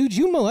 dude,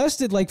 you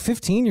molested like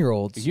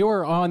 15-year-olds.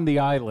 You're on the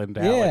island,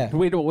 Alan. Yeah.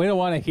 We don't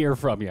want to hear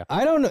from you.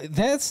 I don't know.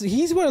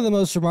 He's one of the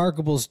most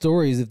remarkable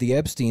stories of the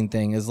Epstein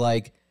thing is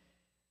like,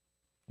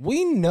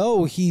 we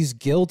know he's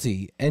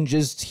guilty and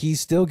just he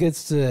still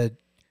gets to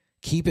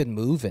keep it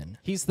moving.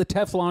 He's the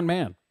Teflon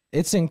man.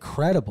 It's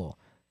incredible,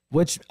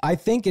 which I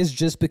think is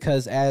just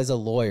because as a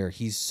lawyer,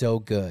 he's so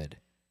good.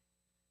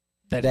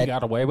 That he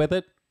got away with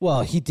it?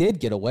 Well, he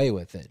did get away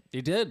with it.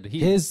 He did.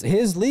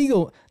 His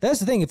legal... That's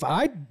the thing. If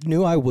I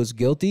knew I was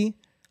guilty,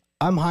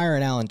 I'm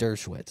hiring Alan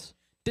Dershowitz.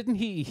 Didn't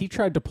he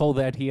tried to pull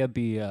that. He had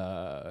the...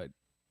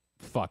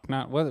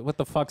 what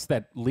the fuck's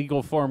that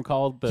legal form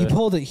called? He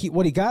pulled it.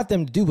 What he got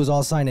them to do was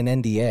all sign an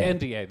NDA.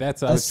 NDA.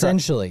 That's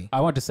essentially.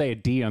 I want to say a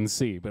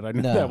DNC, but I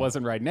knew that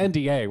wasn't right. An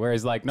NDA,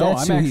 whereas like, no,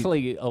 That's I'm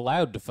actually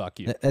allowed to fuck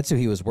you. That's who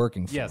he was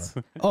working for. Yes.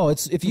 Oh,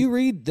 it's if you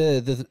read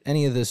the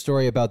any of the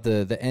story about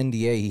the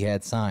NDA he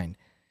had signed,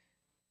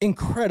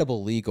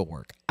 incredible legal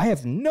work. I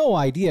have no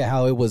idea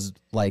how it was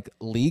like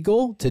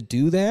legal to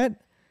do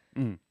that,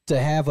 to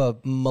have a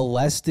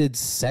molested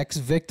sex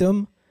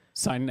victim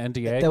sign an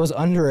NDA that was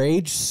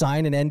underage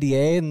sign an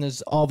NDA, and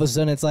there's all of a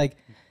sudden it's like,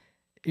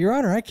 Your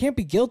Honor, I can't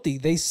be guilty.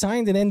 They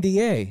signed an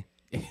NDA.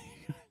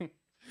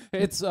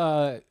 It's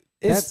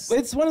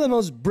one of the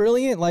most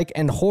brilliant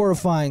and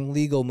horrifying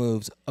legal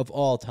moves of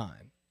all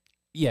time.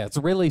 Yeah, it's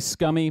really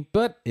scummy,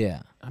 but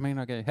yeah. I mean,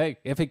 okay, hey,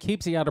 if it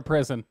keeps you out of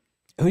prison.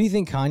 Who do you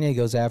think Kanye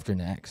goes after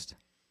next?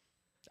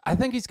 I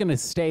think he's going to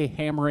stay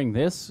hammering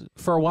this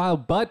for a while,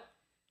 but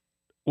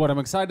what I'm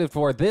excited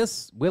for,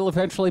 this will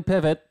eventually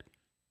pivot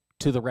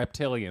to the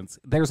reptilians.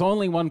 There's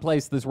only one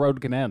place this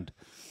road can end.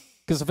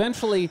 Because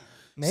eventually...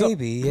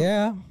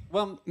 yeah.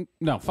 Well,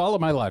 no, follow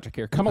my logic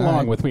here. Come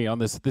along with me on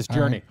this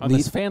journey, on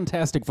this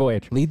fantastic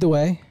voyage. Lead the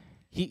way.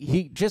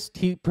 He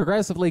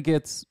progressively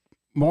gets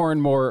more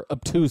and more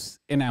obtuse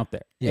and out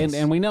there. Yes.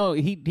 And we know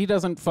he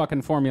doesn't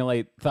fucking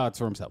formulate thoughts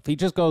for himself. He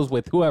just goes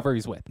with whoever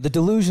he's with. The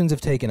delusions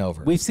have taken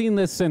over. We've seen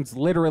this since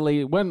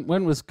literally, when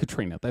was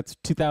Katrina? That's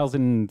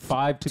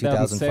 2005,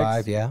 2006?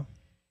 2005, yeah.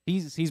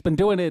 He's been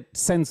doing it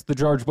since the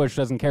George Bush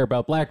doesn't care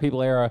about black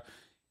people era.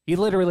 He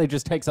literally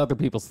just takes other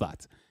people's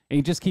thoughts. And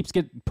he just keeps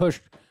getting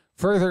pushed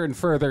further and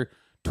further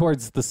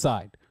towards the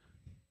side.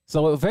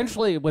 So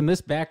eventually, when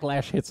this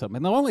backlash hits him,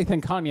 and the only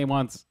thing Kanye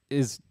wants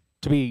is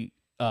to be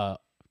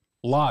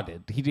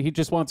lauded. He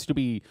just wants to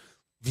be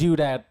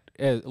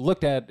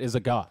looked at as a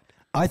god.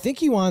 I think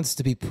he wants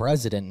to be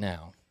president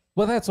now.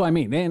 Well, that's what I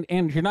mean.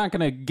 And you're not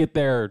going to get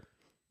there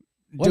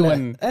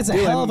That's a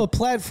hell of a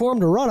platform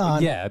to run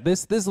on. Yeah,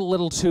 this is a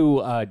little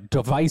too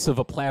divisive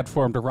a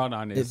platform to run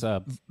on. Is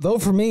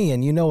Vote for me,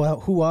 and you know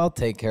who I'll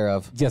take care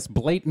of. yes,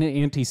 blatant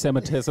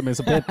anti-Semitism is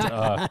a bit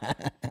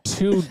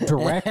too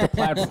direct a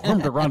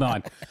platform to run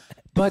on.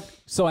 But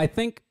so I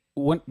think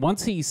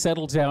once he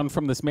settles down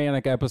from this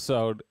manic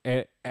episode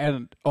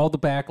and all the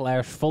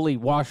backlash fully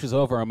washes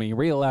over him, and he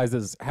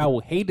realizes how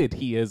hated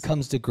he is,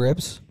 Comes to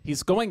grips.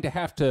 he's going to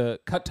have to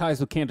cut ties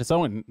with Candace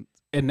Owens,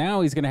 and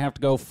now he's going to have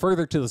to go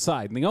further to the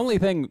side. And the only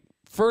thing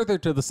further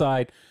to the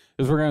side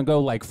is we're going to go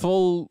like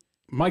full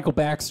Michael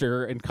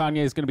Baxter, and Kanye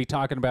is going to be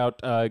talking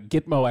about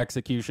Gitmo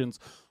executions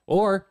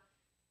or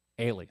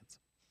aliens.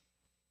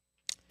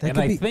 That And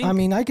could I be, think- I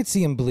mean, I could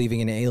see him believing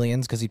in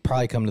aliens because he'd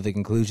probably come to the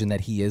conclusion that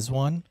he is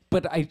one.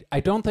 But I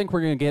don't think we're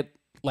going to get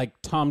like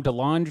Tom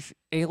DeLonge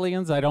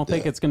aliens. I don't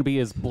think it's going to be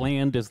as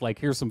bland as like,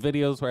 here's some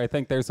videos where I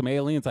think there's some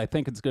aliens. I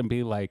think it's going to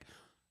be like,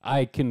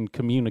 I can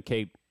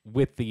communicate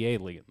with the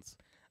aliens.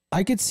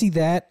 I could see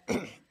that.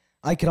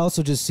 I could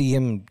also just see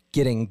him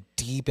getting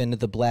deep into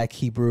the Black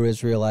Hebrew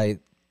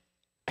Israelite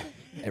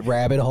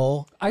rabbit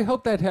hole. I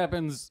hope that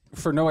happens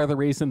for no other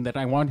reason than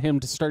I want him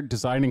to start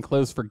designing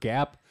clothes for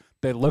Gap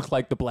that look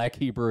like the Black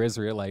Hebrew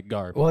Israelite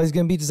garb. Well, he's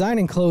going to be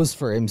designing clothes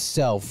for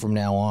himself from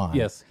now on.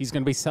 Yes, he's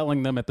going to be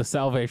selling them at the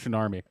Salvation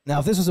Army. Now,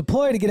 if this was a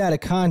ploy to get out of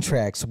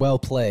contracts, well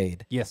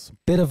played. Yes,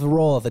 Bit of a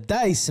roll of the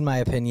dice, in my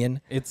opinion.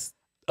 it's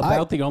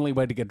about the only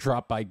way to get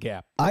dropped by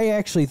Gap. I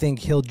actually think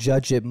he'll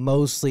judge it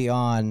mostly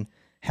on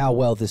how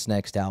well this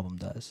next album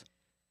does.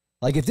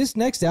 Like, if this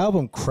next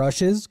album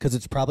crushes, because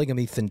it's probably going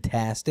to be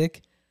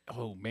fantastic,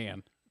 Oh,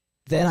 man.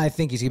 then I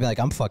think he's going to be like,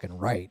 I'm fucking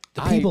right.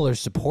 The people are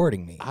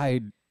supporting me.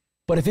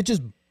 But if it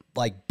just,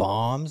 like,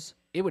 bombs,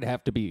 It would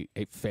have to be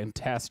a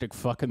fantastic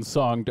fucking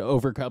song to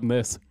overcome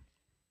this.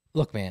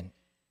 look, man.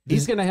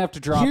 He's going to have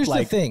to drop Here's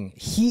like... the thing.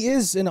 He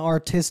is an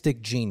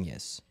artistic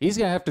genius. He's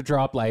going to have to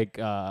drop like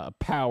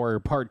Power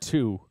Part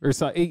 2 or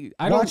something.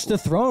 Watch the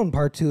Throne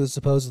Part 2 is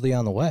supposedly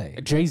on the way.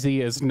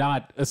 Jay-Z is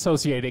not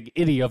associating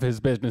any of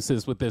his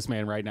businesses with this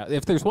man right now.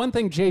 If there's one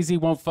thing Jay-Z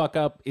won't fuck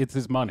up, it's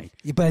his money.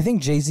 Yeah, but I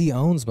think Jay-Z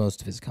owns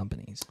most of his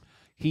companies.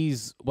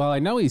 I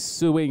know he's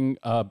suing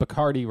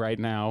Bacardi right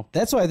now.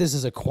 That's why this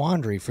is a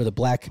quandary for the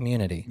black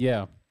community.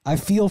 Yeah. I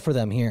feel for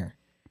them here.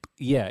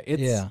 Yeah.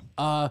 Yeah.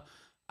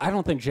 I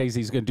don't think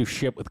Jay-Z's going to do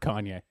shit with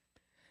Kanye.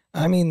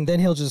 I mean, then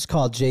he'll just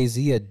call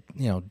Jay-Z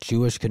a,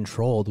 Jewish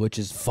controlled, which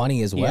is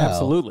funny as well. He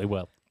absolutely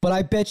will. But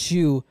I bet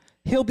you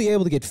he'll be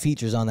able to get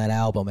features on that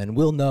album, and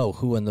we'll know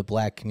who in the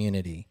black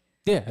community.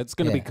 Yeah, it's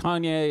going to be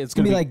Kanye. It's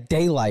going to be be like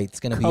Daylight's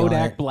going to be on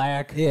Kodak it.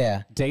 Black.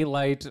 Yeah.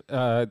 Daylight.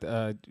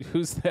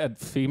 Who's that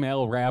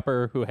female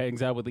rapper who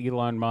hangs out with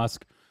Elon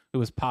Musk who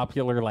was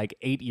popular like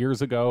 8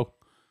 years ago?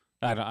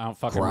 I don't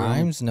fucking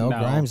Grimes? remember.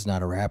 No, Grimes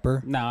not a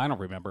rapper. No, I don't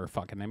remember her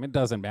fucking name. It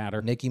doesn't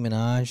matter. Nicki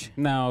Minaj,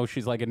 No,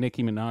 she's like a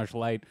Nicki Minaj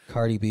light.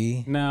 Cardi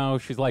B, No,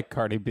 she's like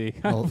Cardi B.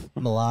 I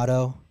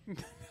Mulatto.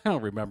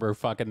 don't remember her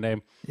fucking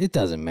name. It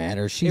doesn't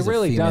matter. She's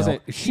really a female.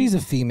 doesn't. She's a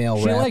female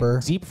She rapper.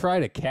 like deep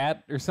fried a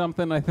cat or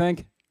something, I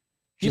think.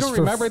 You Just don't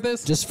for remember f-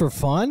 this? Just for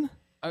fun?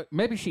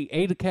 Maybe she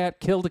ate a cat,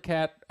 killed a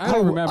cat. I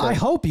don't remember. I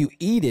hope you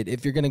eat it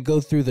if you're going to go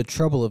through the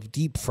trouble of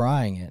deep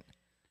frying it.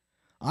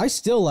 I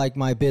still like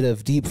my bit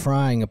of deep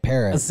frying a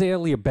parrot.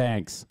 Azalea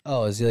Banks.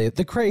 Oh, Azalea,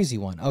 the crazy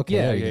one. Okay,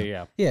 Yeah, there you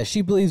yeah, go. Yeah,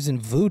 she believes in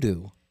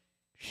voodoo.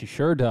 She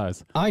sure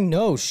does. I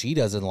know she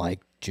doesn't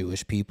like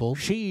Jewish people.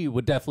 She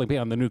would definitely be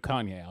on the new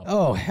Kanye album.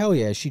 Oh, hell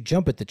yeah, she'd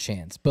jump at the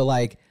chance. But,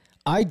 like,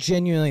 I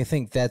genuinely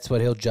think that's what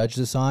he'll judge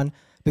this on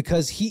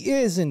because he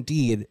is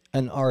indeed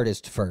an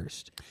artist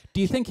first. Do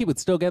you think he would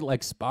still get,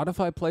 like,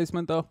 Spotify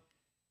placement, though?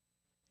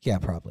 Yeah,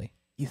 probably.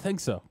 You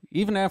think so?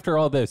 Even after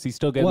all this, he's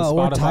still getting Well,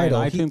 Spotify or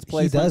Tidal. and iTunes He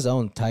placement? does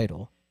own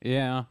Tidal.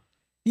 Yeah.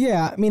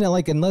 Yeah, I mean,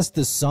 like, unless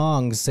the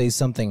songs say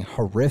something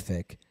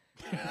horrific,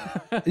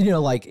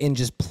 like in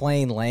just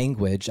plain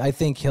language, I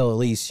think he'll at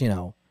least,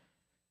 right?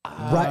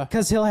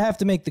 Because he'll have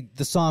to make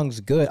the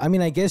songs good. I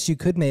mean, I guess you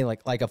could make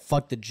like a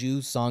 "Fuck the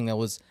Jews" song that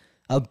was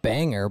a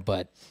banger,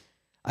 but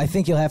I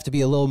think he'll have to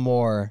be a little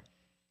more,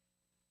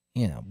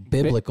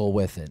 biblical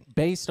with it.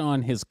 Based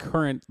on his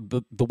current,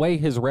 the way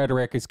his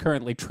rhetoric is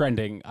currently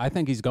trending, I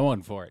think he's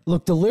going for it.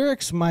 Look, the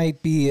lyrics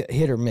might be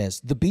hit or miss.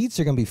 The beats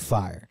are gonna be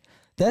fire.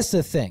 That's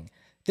the thing.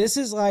 This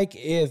is like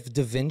if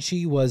Da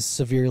Vinci was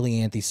severely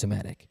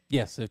anti-Semitic.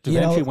 Yes, if Da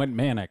Vinci went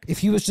manic. If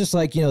he was just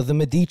like, the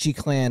Medici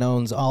clan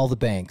owns all the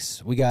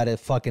banks. We got to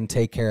fucking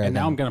take care of And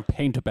them. now I'm going to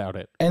paint about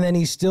it. And then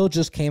he still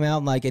just came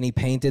out and he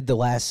painted The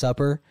Last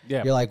Supper.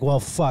 Yeah. You're like, well,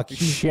 fuck.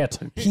 Shit.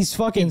 He's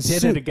fucking He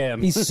did it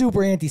again. He's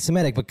super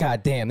anti-Semitic, but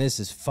goddamn, this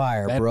is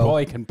fire, That bro.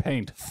 boy can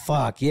paint.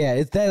 Fuck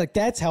yeah.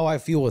 That's how I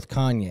feel with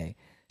Kanye.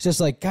 It's just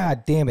like,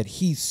 god damn it.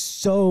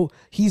 He's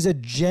a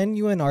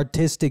genuine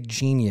artistic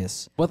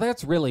genius. Well,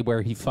 that's really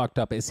where he fucked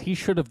up. Is he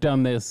should have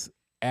done this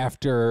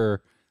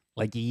after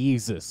like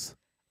Yeezus.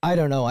 I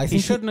don't know. I He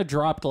think shouldn't have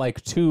dropped like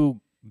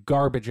 2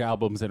 garbage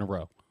albums in a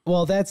row.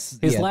 well, that's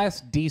His yeah.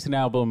 last decent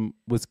album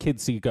was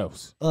Kids See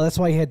Ghosts. Well, that's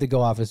why he had to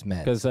go off his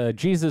meds. Because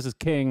Jesus is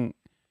King,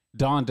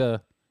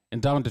 Donda,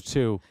 and Donda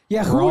 2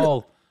 Yeah, were who would-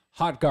 all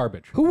Hot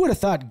garbage. Who would have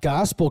thought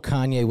gospel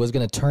Kanye was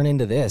going to turn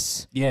into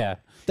this? Yeah.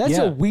 That's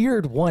Yeah. a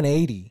weird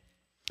 180.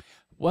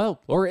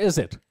 Well, or is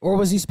it? Or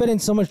was he spending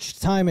so much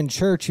time in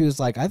church, he was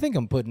like, I think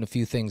I'm putting a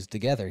few things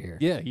together here.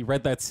 Yeah, he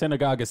read that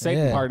synagogue of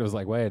Satan Yeah. part and was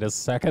like, wait a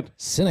second.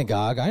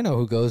 Synagogue, I know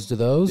who goes to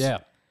those. Yeah,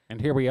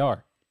 and here we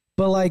are.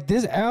 But like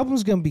this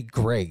album's going to be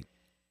great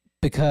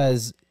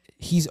because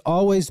he's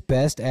always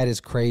best at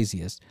his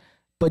craziest.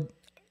 But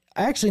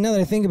actually, now that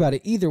I think about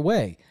it, either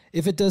way,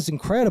 if it does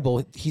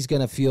incredible, he's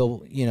going to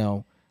feel,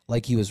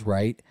 like he was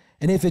right.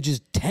 And if it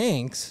just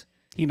tanks,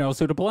 He knows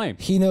who to blame.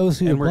 he knows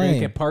who and to we're going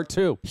blame. to get part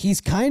 2.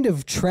 He's kind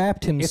of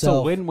trapped It's a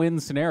himself. win-win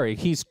scenario.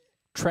 He's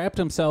trapped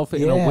himself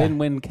in Yeah. a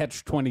win-win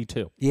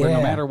catch-22. Where Yeah.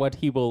 no matter what,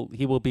 he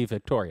will be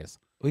victorious.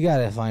 We got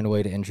to find a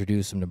way to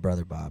introduce him to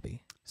Brother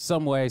Bobby.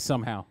 Some way,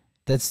 somehow.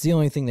 That's the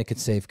only thing that could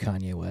save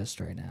Kanye West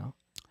right now.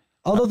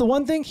 Although the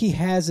one thing he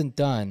hasn't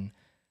done,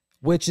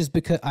 which is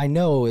because I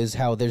know is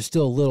how there's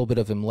still a little bit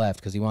of him left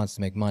because he wants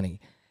to make money,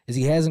 is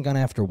he hasn't gone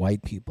after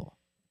white people.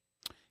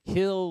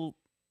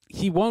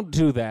 He won't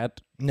do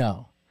that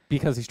No.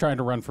 because he's trying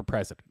to run for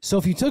president. So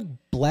if you took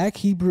Black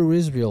Hebrew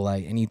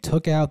Israelite and you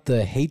took out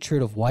the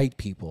hatred of white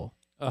people,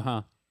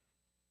 Uh-huh.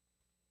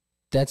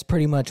 that's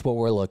pretty much what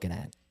we're looking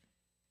at.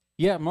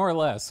 Yeah, more or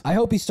less. I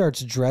hope he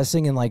starts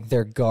dressing in like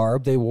their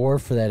garb they wore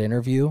for that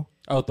interview.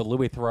 Oh, the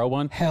Louis Theroux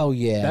one? Hell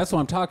yeah. That's what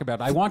I'm talking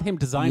about. I want him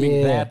designing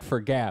Yeah. that for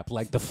Gap,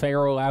 like the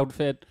Pharaoh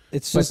outfit.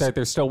 It's but just- that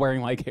they're still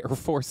wearing like Air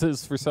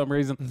Forces for some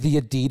reason. the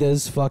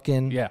Adidas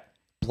fucking Yeah.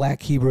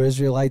 Black Hebrew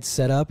Israelite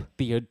setup.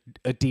 The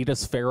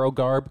Adidas Pharaoh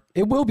garb.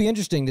 It will be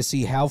interesting to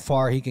see how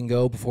far he can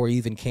go before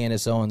even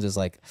Candace Owens is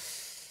like,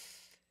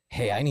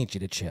 hey, I need you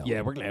to chill.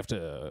 Yeah, we're going to have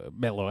to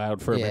mellow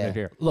out for a minute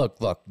here. Look,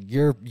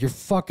 you're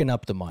fucking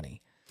up the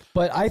money.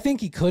 But I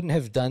think he couldn't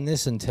have done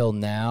this until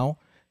now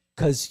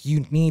because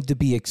you need to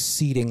be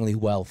exceedingly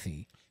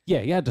wealthy. Yeah,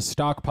 he had to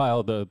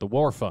stockpile the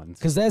war funds.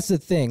 Because that's the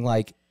thing.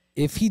 Like,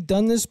 if he'd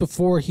done this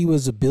before he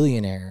was a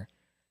billionaire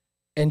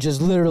and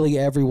just literally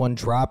everyone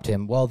dropped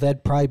him, well,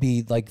 that'd probably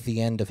be like the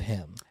end of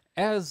him.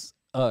 As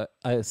a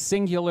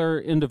singular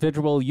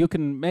individual, you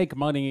can make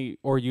money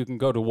or you can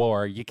go to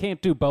war. You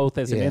can't do both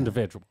as an Yeah.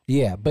 individual.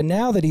 Yeah, but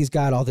now that he's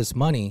got all this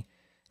money,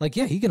 like,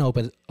 yeah, he can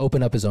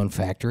open up his own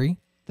factory.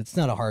 That's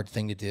not a hard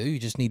thing to do. You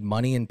just need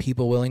money and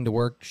people willing to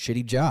work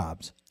shitty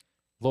jobs.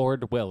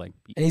 Lord willing.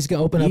 And he's going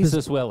to open up his...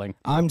 Jesus willing.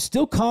 I'm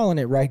still calling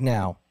it right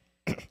now.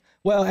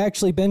 Well,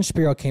 actually, Ben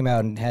Shapiro came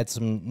out and had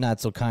some not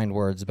so kind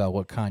words about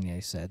what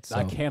Kanye said. So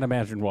I can't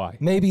imagine why.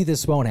 maybe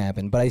this won't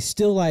happen, but I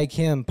still like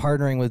him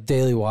partnering with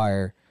Daily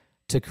Wire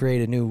to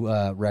create a new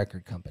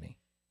record company.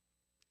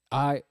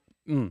 I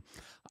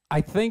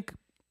think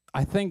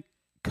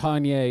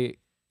Kanye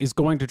is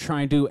going to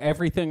try and do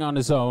everything on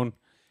his own,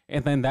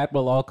 and then that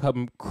will all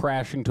come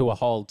crashing to a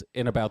halt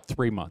in about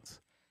 3 months.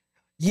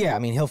 Yeah, I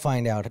mean, he'll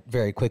find out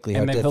very quickly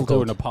And how then he'll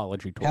do an difficult,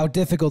 apology tour. how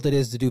difficult it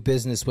is to do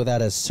business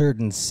without a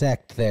certain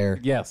sect there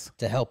Yes.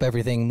 to help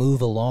everything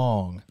move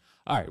along.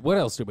 All right, what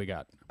else do we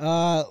got?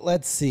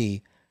 Let's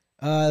see.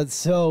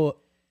 So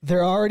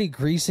they're already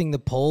greasing the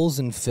polls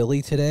in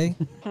Philly today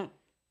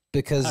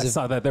because I if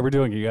saw that they were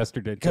doing it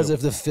yesterday, because too.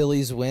 if the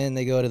Phillies win,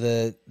 they go to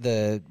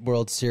the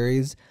World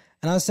Series.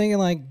 And I was thinking,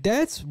 like,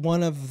 that's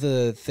one of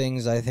the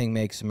things I think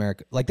makes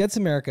America, like, that's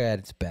America at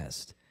its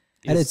best,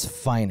 at its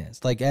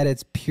finest, like, at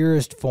its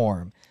purest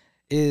form,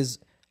 is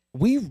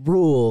we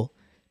rule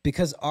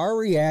because our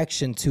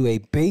reaction to a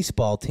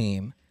baseball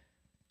team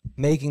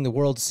making the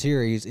World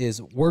Series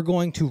is we're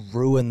going to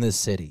ruin the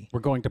city. We're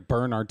going to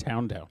burn our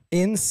town down.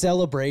 In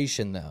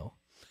celebration, though.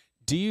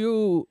 Do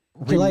you...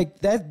 Like,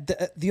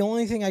 the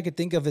only thing I could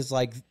think of is,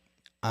 like,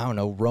 I don't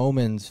know,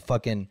 Romans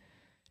fucking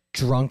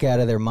drunk out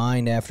of their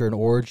mind after an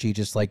orgy,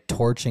 just like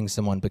torching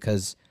someone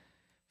because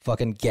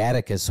fucking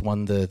Gattaca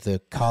won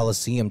the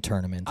Coliseum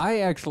tournament. I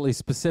actually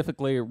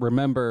specifically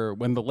remember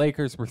when the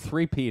Lakers were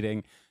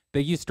three-peating,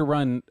 they used to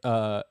run,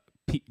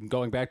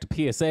 going back to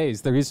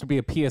PSAs, there used to be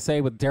a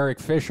PSA with Derek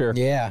Fisher.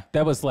 Yeah.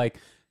 That was like,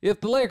 if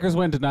the Lakers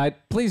win tonight,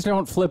 please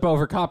don't flip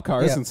over cop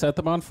cars Yeah. and set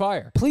them on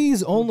fire.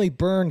 Please only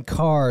burn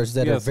cars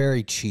that are Yes.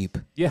 very cheap.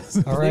 Yes,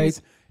 All please.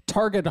 right.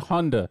 Target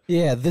Honda.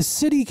 Yeah, the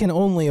city can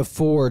only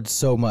afford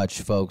so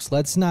much, folks.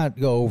 Let's not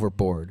go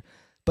overboard.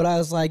 But I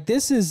was like,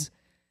 this is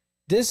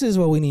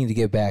what we need to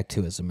get back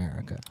to as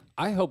America.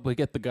 I hope we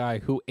get the guy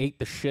who ate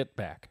the shit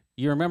back.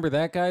 You remember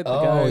that guy? The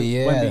Oh, guy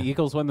yeah. when the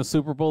Eagles won the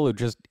Super Bowl who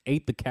just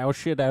ate the cow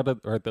shit out of,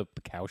 or the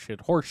cow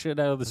shit, horse shit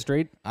out of the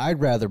street? I'd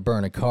rather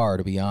burn a car,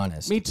 to be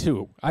honest. Me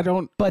too. I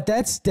don't. But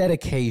that's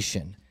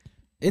dedication.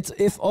 It's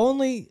if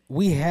only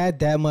we had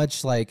that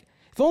much, like,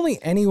 if only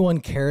anyone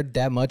cared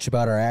that much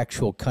about our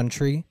actual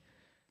country.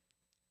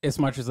 As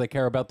much as they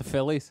care about the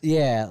Phillies.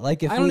 Yeah,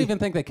 like if I don't even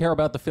think they care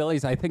about the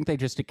Phillies. I think they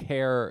just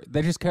care.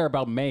 They just care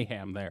about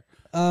mayhem there.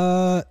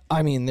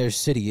 I mean, their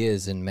city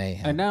is in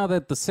mayhem. And now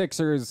that the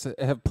Sixers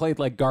have played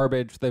like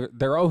garbage, they're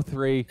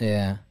 0-3.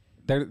 Yeah,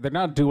 They're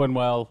not doing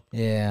well.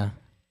 yeah,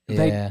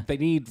 yeah. They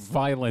need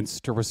violence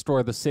to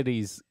restore the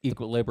city's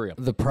equilibrium.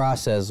 The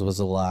process was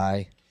a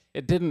lie.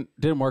 It didn't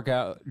work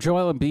out.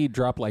 Joel Embiid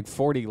dropped like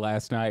 40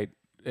 last night.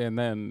 and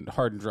then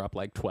Harden dropped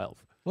like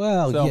 12.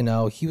 Well, So- you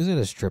know, he was at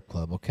a strip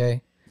club,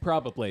 okay?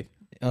 Probably.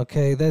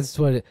 Okay, that's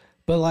what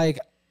but like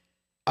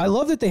I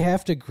love that they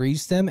have to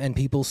grease them and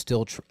people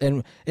still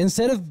and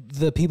instead of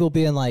the people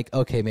being like,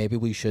 okay, maybe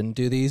we shouldn't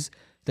do these,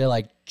 they're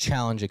like,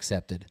 challenge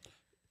accepted.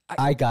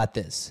 I got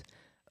this.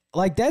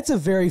 Like, that's a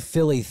very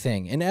Philly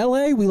thing. In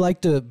LA, we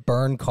like to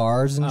burn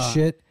cars and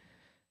shit.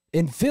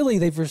 In Philly,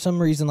 they for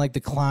some reason like to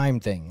climb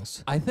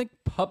things. I think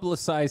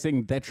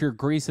publicizing that you're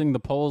greasing the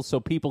poles so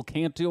people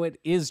can't do it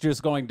is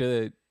just going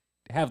to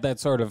have that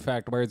sort of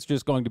effect where it's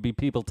just going to be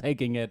people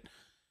taking it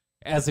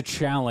as a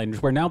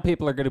challenge, where now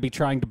people are going to be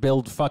trying to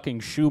build fucking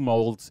shoe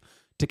molds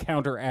to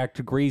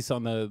counteract grease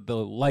on the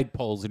light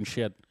poles and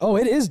shit. Oh,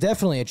 it is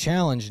definitely a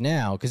challenge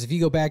now. Because if you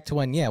go back to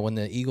when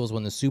the Eagles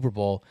won the Super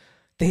Bowl,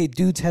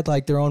 dudes had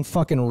like their own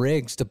fucking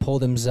rigs to pull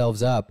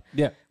themselves up.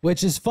 Yeah.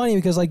 Which is funny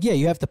because like, yeah,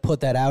 you have to put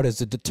that out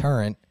as a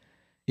deterrent.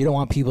 You don't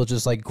want people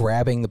just like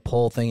grabbing the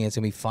pole thing, it's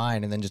gonna be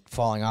fine, and then just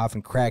falling off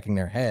and cracking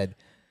their head.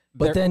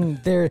 But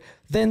then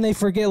they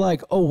forget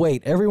like, oh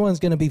wait, everyone's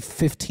gonna be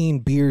 15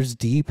 beers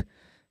deep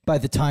by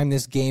the time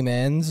this game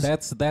ends.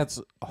 That's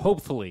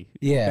hopefully.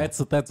 Yeah.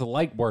 That's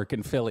light work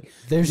in Philly.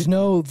 There's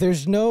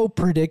no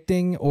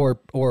predicting or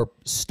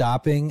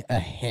stopping a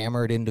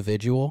hammered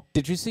individual.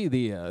 Did you see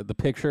the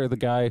picture of the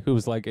guy who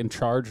was like in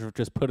charge of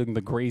just putting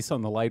the grease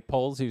on the light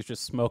poles? He was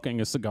just smoking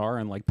a cigar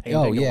and like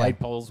painting the light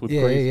poles with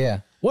grease.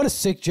 Yeah. What a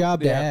sick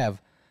job to have.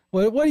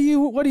 What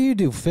do you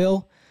do,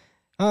 Phil?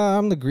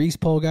 I'm the grease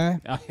pole guy.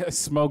 I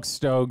smoke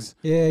stoves.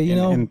 Yeah,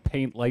 and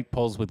paint light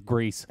poles with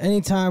grease.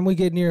 Anytime we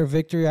get near a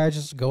victory, I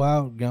just go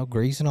out,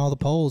 greasing all the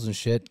poles and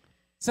shit.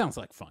 Sounds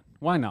like fun.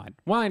 Why not?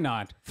 Why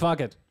not?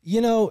 Fuck it.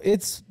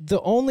 It's the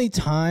only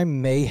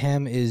time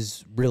mayhem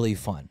is really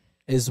fun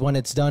is when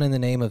it's done in the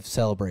name of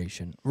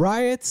celebration.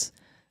 Riots,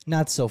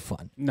 not so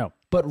fun. No.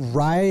 But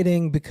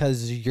rioting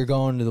because you're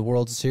going to the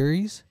World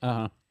Series?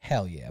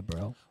 Hell yeah,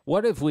 bro.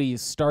 What if we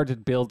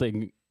started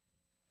building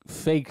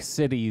fake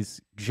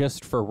cities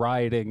just for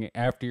rioting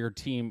after your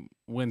team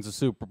wins a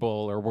Super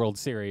Bowl or World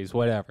Series,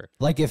 whatever?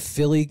 Like if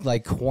Philly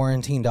like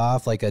quarantined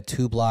off like a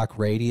 2-block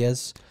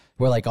radius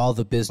where like all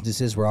the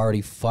businesses were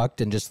already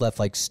fucked and just left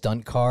like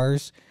stunt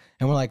cars,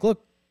 and we're like,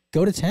 look,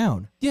 go to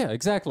town. Yeah,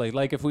 exactly.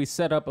 Like if we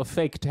set up a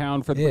fake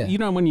town for the, Yeah. you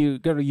know, when you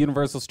go to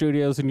Universal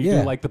Studios and you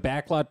do like the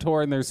backlot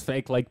tour and there's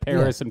fake like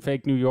Paris and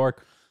fake New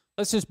York.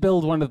 Let's just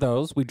build one of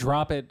those. We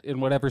drop it in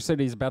whatever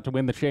city is about to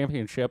win the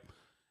championship,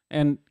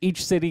 and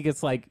each city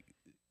gets like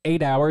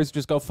 8 hours,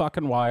 just go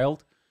fucking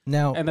wild.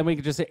 Now, And then we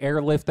can just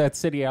airlift that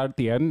city out at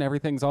the end, and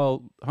everything's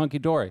all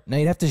hunky-dory.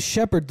 you'd have to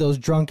shepherd those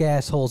drunk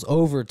assholes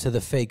over to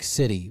the fake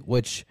city,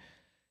 which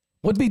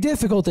would be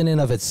difficult in and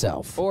of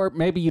itself. Or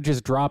maybe you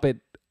just drop it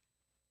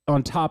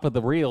on top of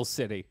the real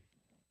city.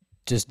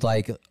 Just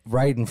like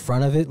right in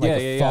front of it,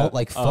 like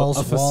like A false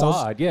walls,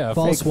 facade, a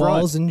false fake front.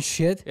 walls and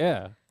shit.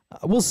 Yeah.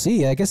 We'll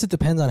see. I guess it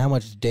depends on how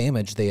much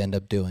damage they end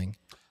up doing.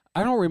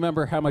 I don't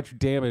remember how much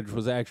damage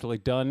was actually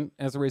done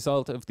as a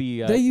result of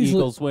the They usually-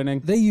 Eagles winning.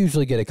 They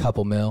usually get a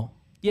couple mil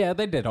Yeah,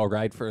 they did all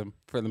right for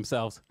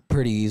themselves.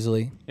 pretty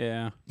easily.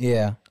 Yeah.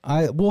 Yeah,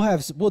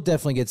 we'll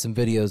definitely get some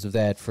videos of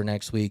that for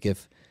next week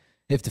if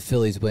the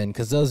Phillies win,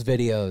 because those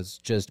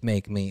videos just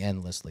make me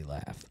endlessly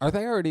laugh. Are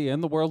they already in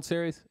the World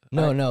Series?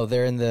 No,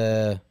 they're in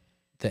the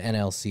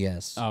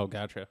NLCS. Oh,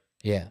 gotcha.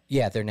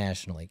 Yeah, they're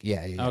National League.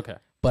 Yeah. Okay.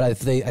 But I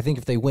think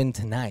if they win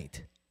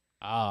tonight,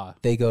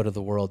 they go to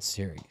the World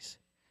Series,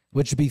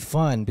 which would be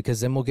fun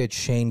because then we'll get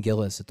Shane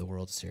Gillis at the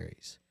World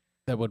Series.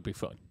 That would be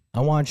fun.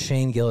 I want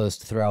Shane Gillis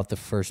to throw out the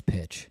first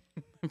pitch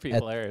It'd be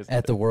hilarious.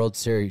 at the World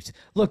Series.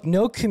 Look,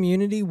 no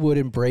community would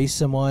embrace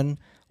someone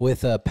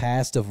with a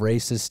past of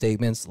racist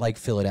statements like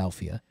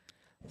Philadelphia.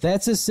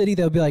 That's a city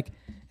that would be like,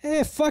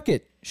 fuck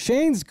it.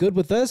 Shane's good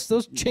with us.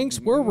 Those chinks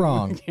were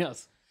wrong.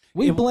 Yes.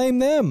 We blame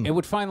them. It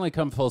would finally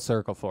come full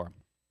circle for him.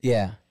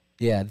 Yeah.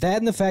 That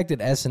and the fact that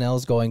SNL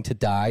is going to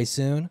die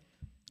soon.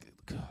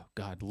 Oh,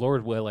 God,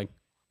 Lord willing.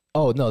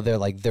 Oh, no,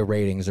 their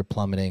ratings are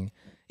plummeting.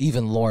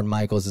 Even Lorne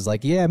Michaels is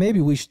like, yeah, maybe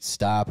we should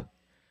stop.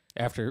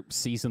 After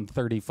season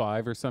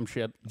 35 or some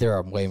shit. There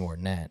are way more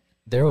than that.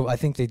 I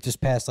think they just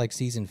passed like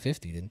season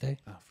 50, didn't they?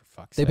 Oh, for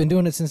fuck's They've sake. been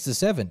doing it since the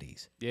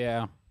 70s.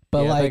 Yeah.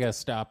 But yeah, like, they gotta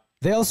stop.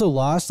 They also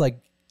lost like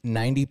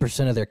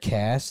 90% of their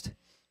cast.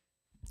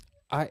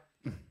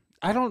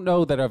 I don't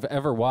know that I've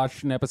ever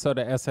watched an episode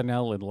of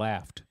SNL and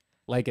laughed.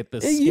 Like at the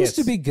It used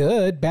to skits. be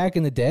good back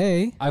in the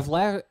day. I've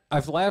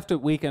laughed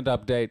at Weekend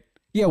Update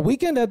Yeah,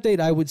 Weekend Update,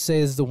 I would say,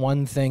 is the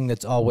one thing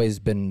that's always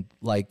been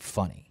like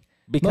funny.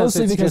 because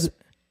Mostly it's because just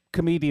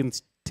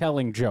comedians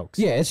telling jokes.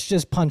 yeah, it's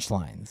just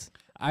punchlines.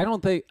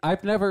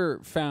 I've never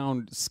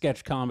found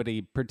sketch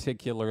comedy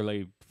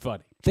particularly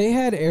funny. They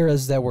had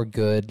eras that were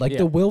good. Like Yeah.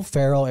 the Will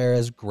Ferrell era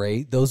is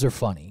great. Those are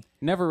funny.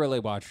 Never really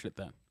watched it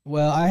then.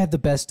 Well, I had the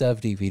best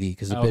of DVD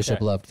because the Okay.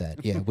 Bishop loved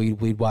that. Yeah,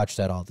 we'd watch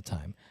that all the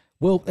time.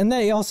 And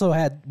they also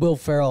had Will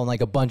Ferrell and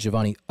like a bunch of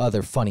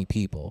other funny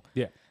people.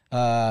 Yeah.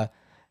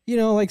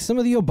 Like some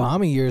of the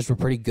Obama years were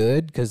pretty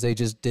good because they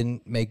just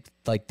didn't they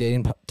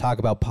didn't talk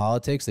about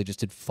politics. They just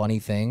did funny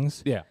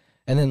things. Yeah.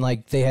 And then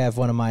like they have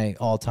one of my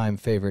all-time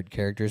favorite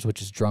characters,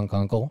 which is Drunk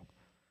Uncle.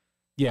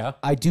 Yeah.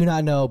 I do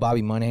not know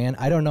Bobby Moynihan.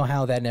 I don't know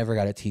how that never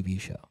got a TV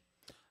show.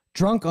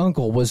 Drunk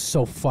Uncle was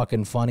so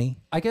fucking funny.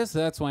 I guess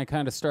that's when I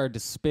kind of started to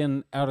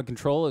spin out of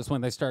control, is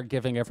when they started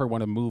giving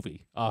everyone a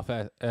movie off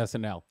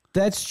SNL.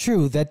 That's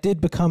true. That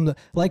did become the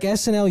like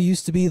SNL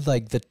used to be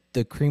like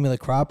the cream of the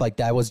crop. Like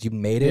that was you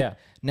made it. Yeah.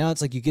 Now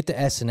it's like you get to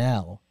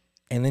SNL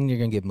and then you're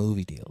gonna get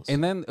movie deals.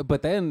 And then,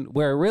 but then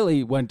where it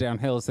really went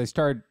downhill is they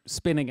started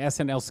spinning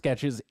SNL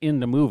sketches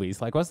into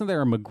movies. Like, wasn't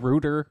there a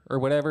Magruder or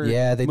whatever?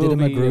 Yeah, they did a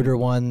movie? Magruder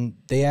one.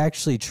 They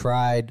actually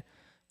tried.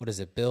 What is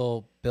it?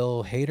 Bill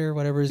Hader,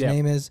 whatever his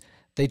name is.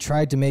 They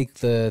tried to make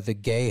the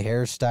gay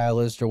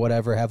hairstylist or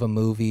whatever have a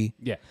movie.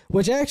 Yeah.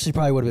 Which actually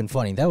probably would have been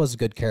funny. That was a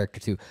good character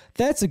too.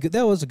 That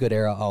was a good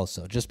era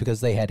also, just because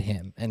they had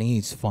him and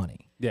he's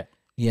funny. Yeah.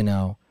 You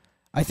know,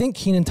 I think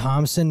Kenan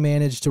Thompson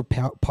managed to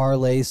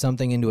parlay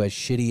something into a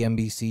shitty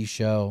NBC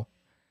show.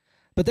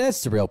 But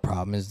that's the real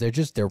problem is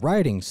their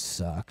writing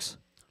sucks.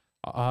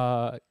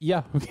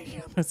 Yeah.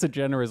 That's a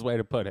generous way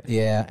to put it.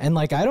 Yeah, and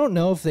like I don't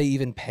know if they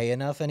even pay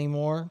enough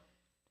anymore.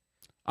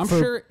 I'm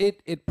sure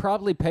it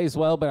probably pays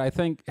well, but I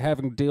think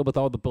having to deal with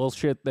all the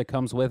bullshit that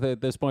comes with it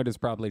at this point is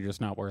probably just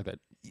not worth it.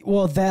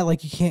 Well, that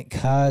like you can't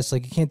cuss,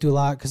 like you can't do a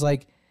lot because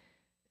like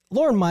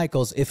Lorne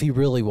Michaels, if he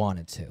really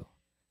wanted to,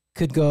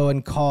 could go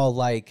and call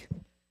like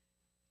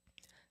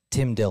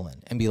Tim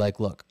Dillon and be like,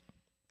 "Look,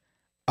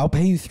 I'll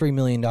pay you $3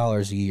 million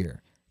a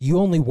year. You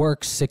only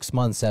work 6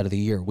 months out of the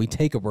year. We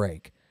take a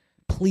break.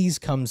 Please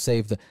come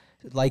save the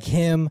like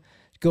him."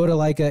 Go to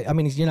like a, I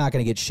mean, you're not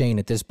going to get Shane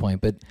at this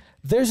point, but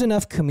there's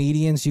enough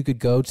comedians you could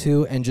go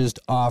to and just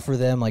offer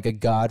them like a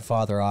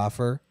Godfather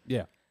offer.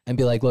 Yeah. And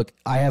be like, look,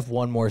 I have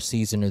one more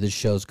season or this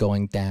show's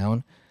going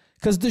down.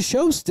 Because the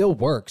show still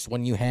works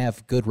when you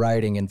have good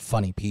writing and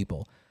funny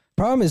people.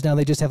 Problem is now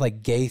they just have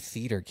like gay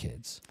theater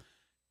kids.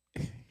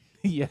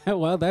 Yeah,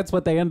 well, that's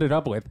what they ended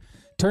up with.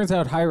 Turns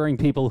out hiring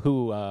people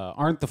who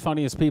aren't the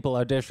funniest people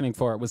auditioning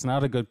for it was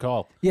not a good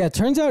call. Yeah, it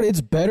turns out it's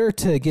better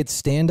to get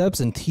stand-ups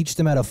and teach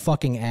them how to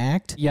fucking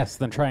act. Yes,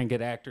 than try and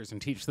get actors and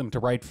teach them to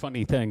write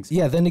funny things.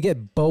 Yeah, than to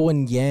get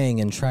Bowen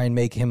Yang and try and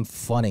make him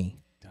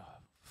funny.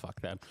 Fuck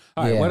that.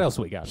 All right, what else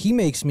we got? He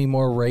makes me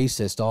more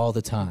racist all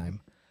the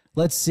time.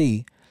 Let's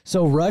see.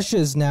 So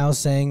Russia's now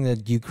saying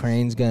that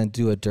Ukraine's going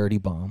to do a dirty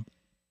bomb.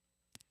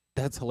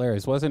 That's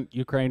hilarious. Wasn't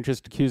Ukraine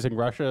just accusing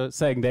Russia,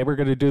 saying they were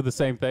going to do the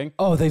same thing?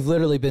 Oh, they've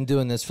literally been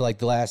doing this for like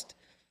the last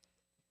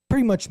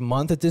pretty much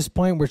month at this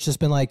point, where it's just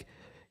been like,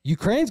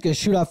 Ukraine's going to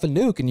shoot off a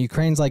nuke, and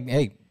Ukraine's like,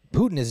 hey,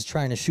 Putin is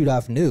trying to shoot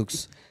off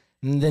nukes.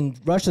 And then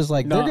Russia's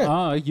like, you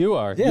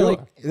are. Yeah, you like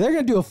are. they're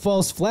going to do a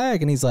false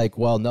flag. And he's like,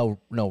 well, no,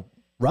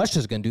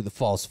 Russia's going to do the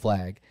false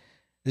flag.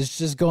 It's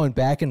just going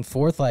back and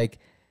forth. Like,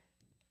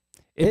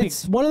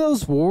 it's one of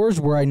those wars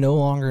where I no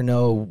longer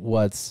know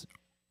what's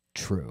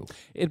true.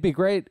 It'd be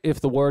great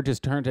if the war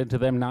just turned into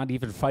them not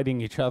even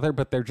fighting each other,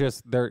 but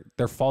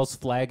they're false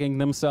flagging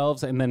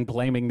themselves and then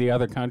blaming the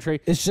other country.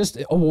 It's just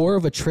a war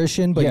of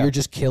attrition, but you're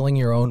just killing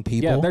your own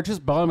people. Yeah, they're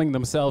just bombing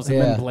themselves and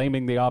then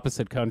blaming the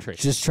opposite country.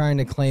 Just trying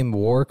to claim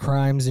war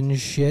crimes and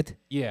shit.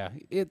 Yeah,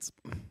 it's...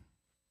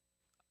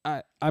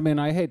 I mean,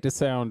 I hate to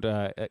sound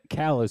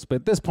callous, but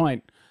at this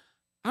point,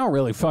 I don't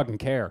really fucking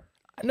care.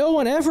 No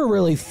one ever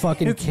really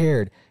fucking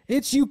cared.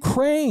 It's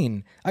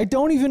Ukraine. I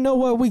don't even know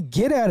what we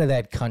get out of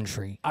that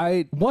country.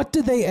 What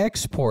do they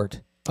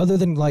export other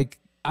than like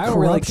I don't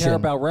really care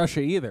about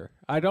Russia either.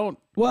 I don't.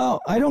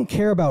 Well, I don't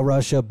care about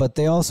Russia, but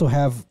they also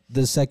have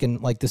the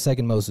second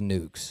most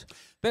nukes.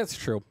 That's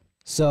true.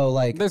 So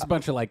like there's a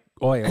bunch of like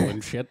oil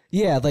and shit.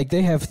 Yeah, like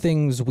they have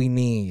things we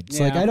need.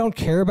 So like I don't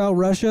care about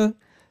Russia,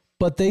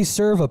 but they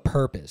serve a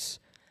purpose.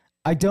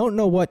 I don't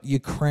know what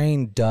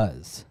Ukraine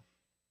does.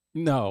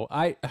 No,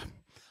 I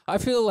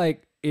feel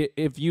like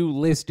if you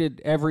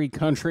listed every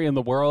country in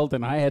the world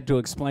and I had to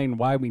explain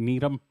why we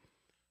need them,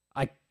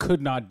 I could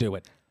not do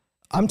it.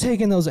 I'm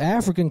taking those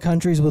African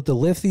countries with the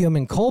lithium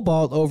and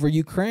cobalt over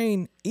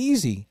Ukraine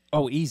easy.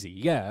 Oh, easy.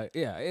 Yeah.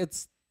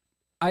 It's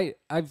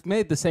I've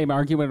made the same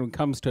argument when it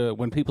comes to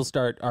when people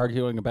start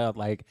arguing about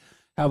like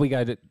how we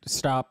got to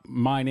stop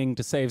mining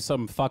to save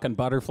some fucking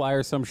butterfly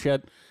or some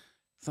shit.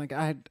 It's like,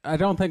 I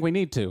don't think we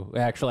need to,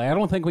 actually. I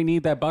don't think we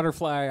need that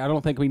butterfly. I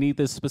don't think we need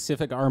this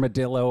specific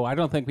armadillo. I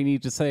don't think we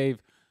need to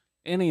save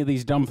any of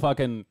these dumb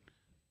fucking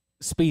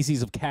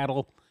species of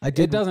cattle.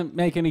 It doesn't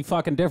make any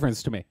fucking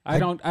difference to me. I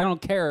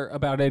don't care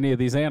about any of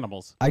these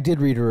animals. I did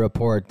read a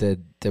report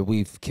that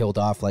we've killed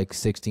off like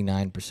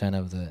 69%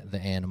 of the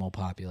animal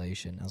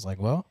population. I was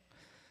like, well,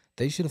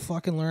 they should have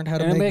fucking learned how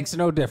to make... It makes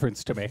no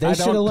difference to me. They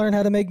should have learned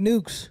how to make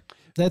nukes.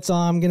 That's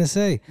all I'm going to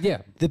say.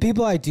 Yeah. The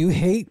people I do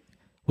hate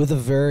with a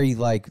very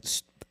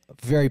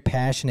very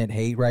passionate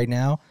hate right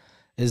now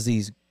is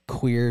these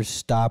queer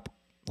stop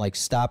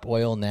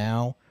oil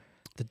now.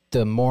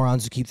 The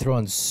morons who keep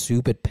throwing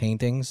soup at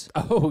paintings.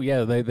 Oh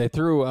yeah, they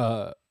threw.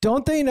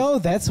 Don't they know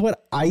that's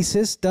what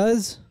ISIS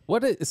does?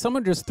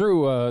 Someone just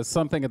threw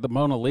something at the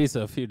Mona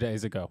Lisa a few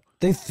days ago.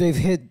 They've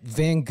hit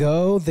Van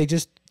Gogh. They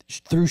just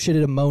threw shit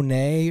at a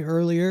Monet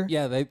earlier.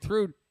 Yeah, they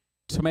threw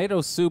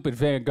tomato soup at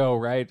Van Gogh,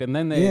 right? And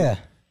then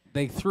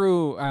they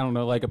threw, I don't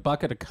know, like a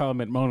bucket of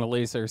cum at Mona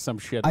Lisa or some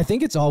shit. I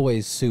think it's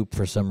always soup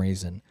for some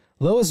reason.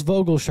 Lois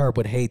Vogelsharp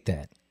would hate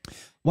that.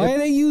 Why are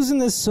they using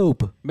this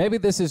soup? Maybe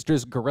this is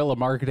just guerrilla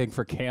marketing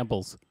for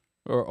Campbell's,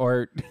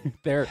 or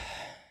their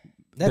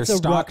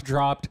stock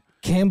dropped.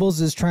 Campbell's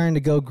is trying to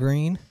go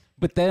green.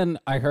 But then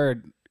I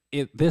heard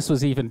this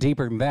was even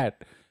deeper than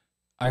that.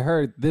 I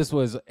heard this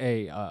was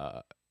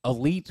a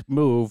elite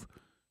move.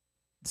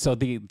 So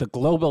the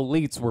global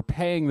elites were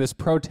paying this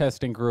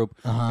protesting group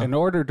in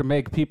order to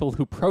make people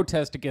who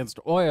protest against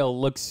oil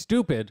look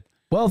stupid.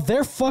 Well,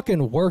 they're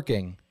fucking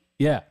working.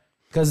 Yeah.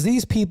 Because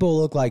these people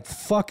look like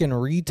fucking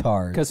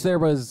retards. Because there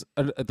was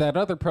that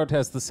other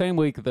protest the same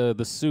week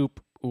the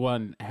soup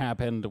one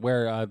happened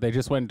where they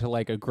just went to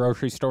like a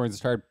grocery store and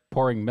started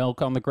pouring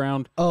milk on the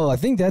ground. Oh, I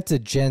think that's a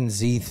Gen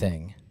Z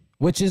thing,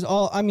 which is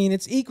all, I mean,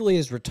 it's equally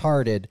as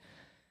retarded,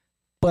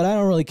 but I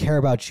don't really care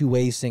about you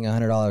wasting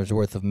 $100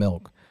 worth of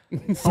milk.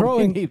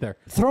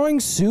 Throwing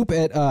soup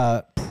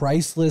at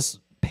priceless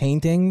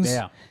paintings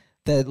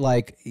that,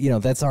 like, you know,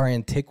 that's our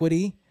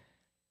antiquity,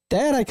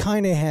 that I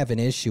kind of have an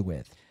issue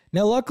with.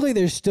 Now, luckily,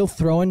 they're still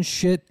throwing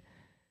shit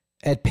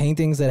at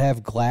paintings that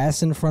have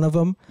glass in front of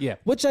them. Yeah.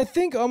 Which I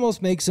think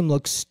almost makes them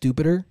look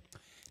stupider.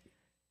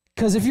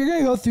 Because if you're going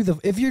to go through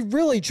if you're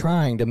really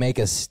trying to make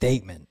a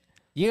statement.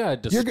 Yeah,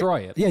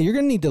 destroy it. Yeah, you're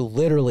going to need to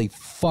literally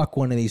fuck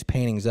one of these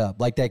paintings up.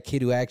 Like that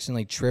kid who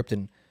accidentally tripped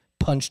and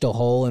punched a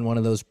hole in one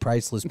of those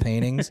priceless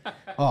paintings.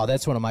 Oh,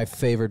 that's one of my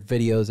favorite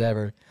videos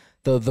ever.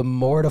 The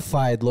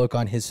mortified look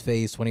on his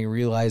face when he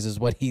realizes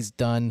what he's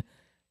done.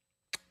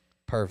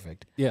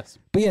 Perfect. Yes.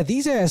 But yeah,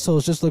 these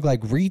assholes just look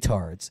like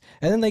retards.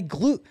 And then they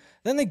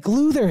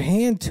glue their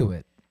hand to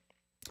it.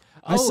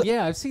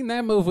 Yeah, I've seen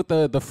that move with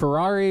the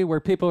Ferrari where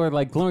people are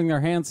like gluing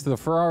their hands to the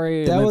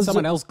Ferrari and then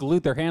someone else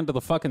glued their hand to the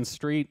fucking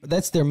street.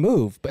 That's their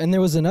move. And there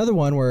was another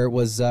one where it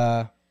was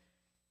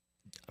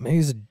maybe it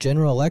was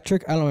General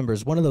Electric. I don't remember. It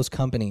was one of those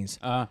companies.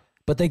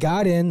 But they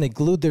got in, they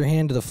glued their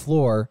hand to the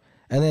floor,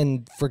 and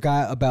then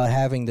forgot about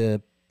having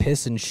to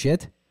piss and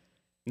shit.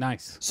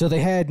 Nice. So they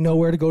had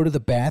nowhere to go to the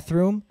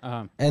bathroom,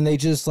 and they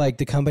just, like,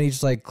 the company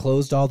just, like,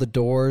 closed all the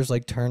doors,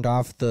 like, turned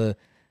off the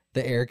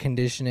air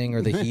conditioning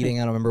or the heating,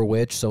 I don't remember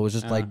which, so it was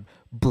just, like,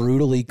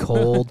 brutally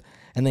cold,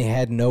 and they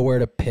had nowhere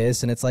to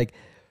piss, and it's like,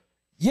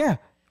 yeah,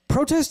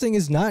 protesting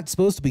is not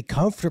supposed to be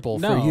comfortable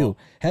for you.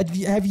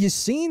 Have you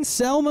seen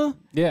Selma?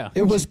 Yeah.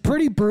 It was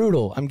pretty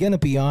brutal, I'm going to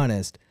be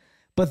honest,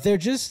 but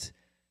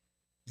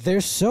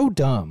they're so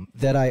dumb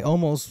that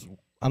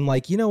I'm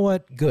like, you know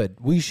what? Good.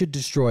 We should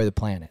destroy the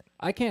planet.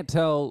 I can't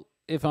tell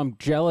if I'm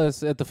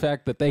jealous at the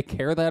fact that they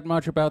care that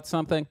much about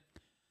something.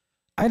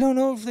 I don't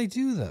know if they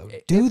do, though.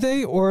 Do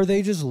they? Or are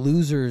they just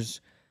losers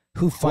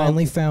who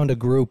finally found a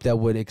group that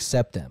would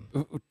accept them?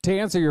 To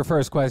answer your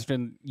first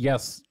question,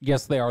 yes,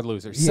 they are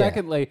losers. Yeah.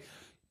 Secondly,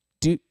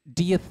 do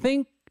you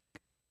think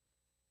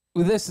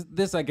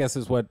this I guess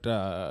is what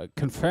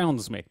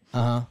confounds me.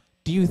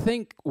 Do you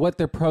think what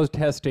they're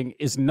protesting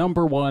is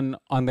number one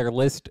on their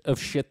list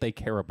of shit they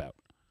care about?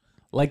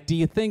 Like, do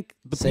you think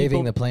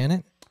saving the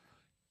planet?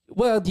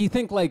 Well, do you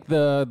think, like,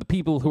 the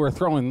people who are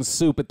throwing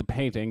soup at the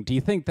painting, do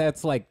you think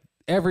that's, like,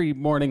 every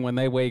morning when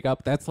they wake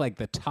up, that's, like,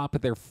 the top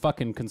of their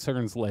fucking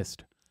concerns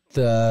list?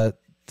 The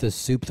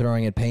soup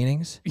throwing at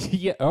paintings?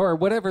 Yeah, or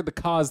whatever the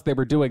cause they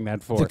were doing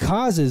that for. The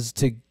cause is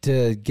to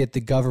get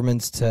the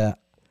governments to,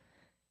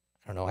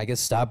 I don't know, I guess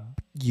stop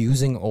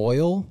using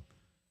oil?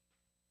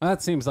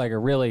 That seems like a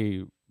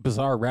really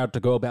bizarre route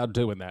to go about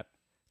doing that.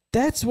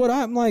 That's what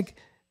I'm like.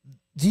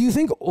 Do you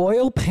think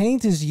oil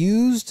paint is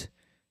used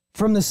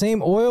from the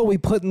same oil we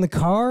put in the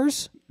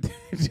cars?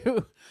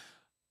 Dude,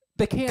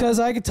 they can't. Because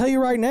I can tell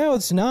you right now,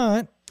 it's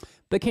not.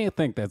 They can't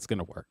think that's going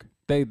to work.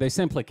 They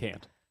simply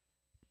can't.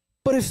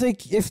 But if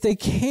they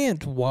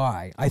can't,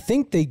 why? I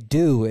think they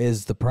do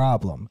is the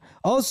problem.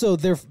 Also,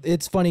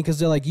 it's funny because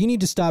they're like, you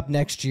need to stop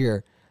next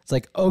year. It's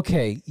like,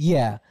 okay,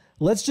 yeah,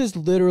 let's just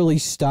literally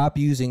stop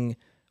using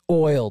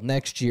oil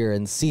next year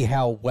and see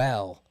how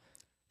well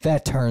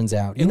that turns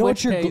out. You know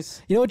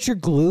what your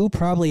glue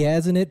probably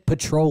has in it?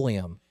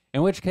 Petroleum.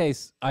 In which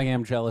case, I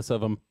am jealous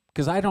of them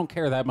because I don't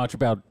care that much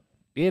about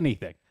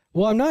anything.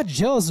 Well, I'm not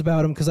jealous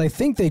about them because I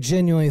think they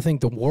genuinely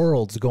think the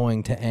world's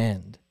going to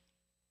end.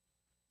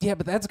 Yeah,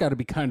 but that's got to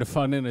be kind of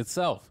fun in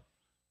itself.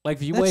 Like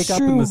if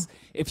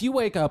you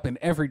wake up and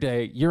every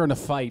day you're in a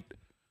fight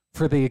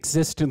for the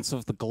existence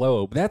of the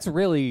globe, that's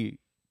really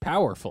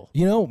powerful.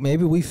 You know,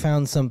 maybe we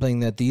found something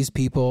that these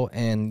people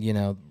and, you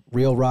know,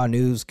 Real Raw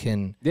News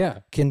can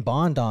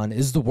bond on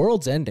is the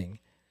world's ending.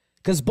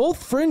 Because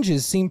both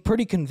fringes seem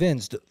pretty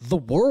convinced the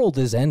world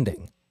is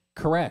ending.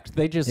 Correct.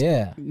 They just,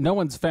 no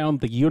one's found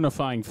the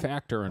unifying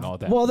factor and all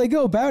that. Well, they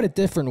go about it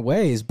different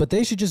ways, but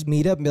they should just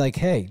meet up and be like,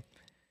 hey,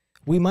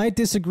 We might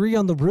disagree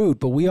on the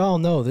route, but we all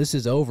know this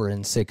is over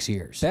in 6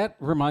 years. That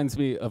reminds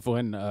me of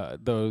when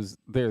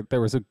there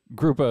was a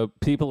group of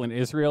people in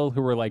Israel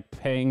who were like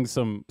paying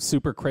some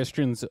super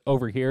Christians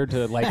over here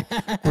to like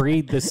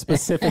breed this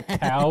specific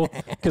cow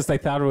because they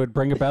thought it would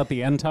bring about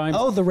the end times.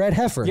 Oh, the red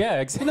heifer. Yeah,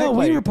 exactly. No,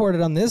 we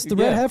reported on this. The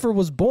red heifer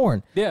was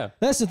born. Yeah.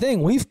 That's the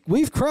thing.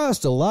 We've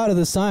crossed a lot of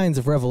the signs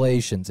of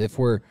Revelations if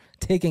we're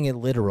taking it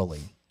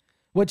literally,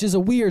 which is a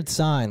weird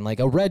sign. Like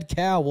a red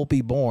cow will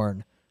be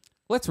born.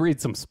 Let's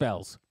read some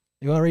spells.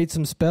 You want to read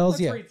some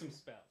spells? Let's read some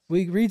spells.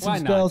 We read some Why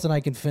spells, not? and I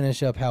can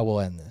finish up how we'll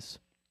end this.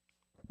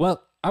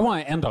 Well, I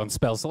want to end on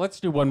spells, so let's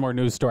do one more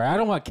news story. I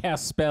don't want to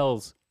cast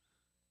spells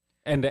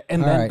and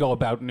then right. go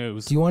about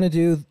news. Do you want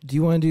to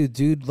do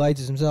dude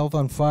lights himself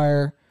on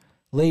fire,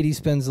 lady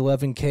spends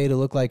 $11K to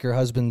look like her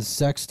husband's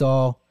sex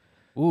doll,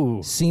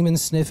 Ooh, semen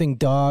sniffing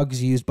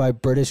dogs used by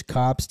British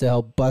cops to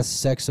help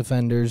bust sex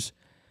offenders,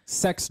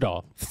 sex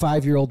doll.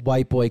 5-year-old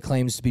white boy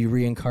claims to be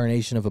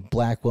reincarnation of a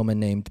black woman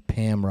named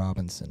Pam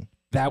Robinson.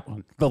 That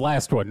one, the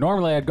last one.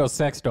 Normally I'd go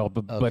sex doll,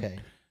 but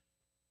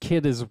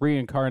kid is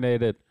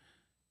reincarnated.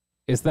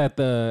 Is that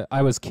the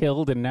I was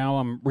killed and now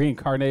I'm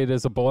reincarnated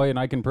as a boy and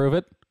I can prove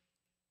it?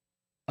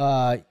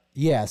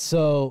 Yeah.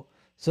 So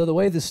the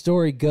way the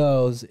story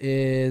goes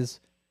is,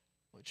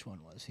 which one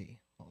was he?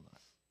 Hold on.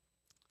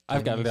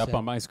 I've got it up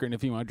on my screen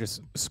if you want to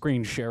just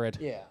screen share it.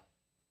 Yeah.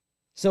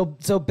 So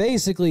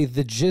basically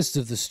the gist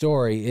of the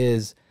story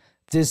is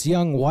this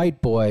young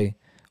white boy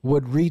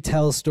would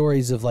retell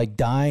stories of like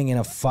dying in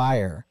a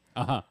fire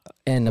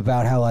and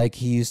about how like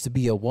he used to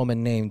be a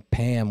woman named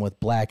Pam with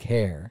black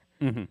hair.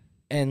 Mm-hmm.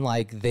 And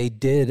like they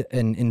did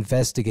an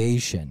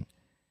investigation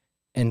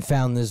and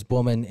found this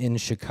woman in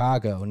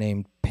Chicago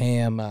named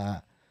Pam,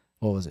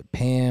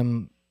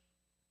 Pam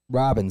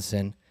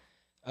Robinson,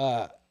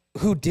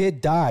 who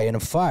did die in a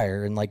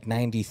fire in like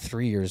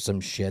 93 or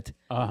some shit.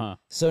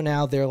 So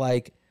now they're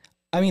like,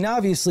 I mean,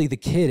 obviously the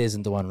kid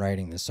isn't the one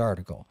writing this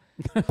article,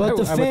 but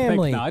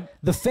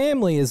the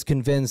family is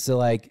convinced that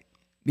like,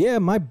 yeah,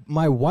 my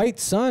white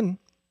son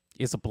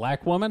is a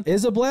black woman.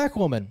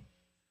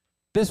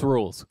 This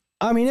rules.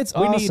 I mean, it's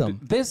awesome.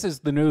 This is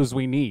the news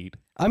we need.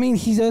 I mean,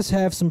 he does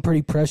have some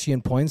pretty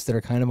prescient points that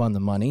are kind of on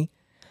the money,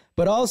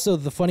 but also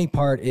the funny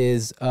part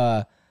is,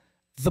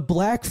 the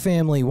black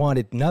family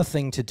wanted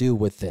nothing to do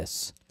with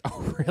this.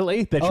 Oh,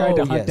 really? They tried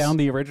to hunt down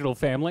the original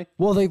family?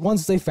 Well,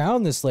 once they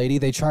found this lady,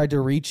 they tried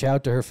to reach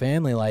out to her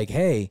family like,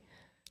 hey,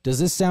 does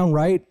this sound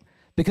right?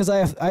 Because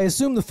I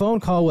assume the phone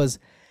call was,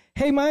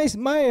 hey, my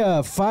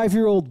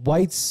 5-year-old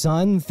white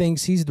son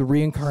thinks he's the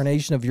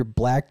reincarnation of your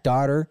black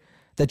daughter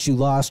that you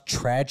lost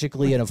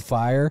tragically in a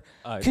fire.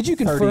 Could you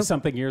confirm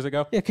 30-something years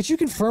ago? Yeah, could you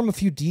confirm a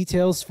few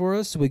details for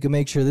us so we can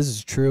make sure this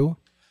is true?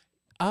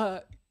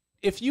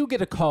 If you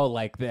get a call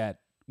like that,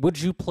 would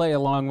you play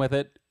along with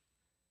it?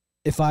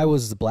 If I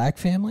was the black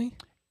family?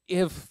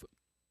 If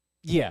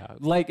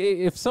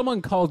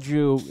someone called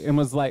you and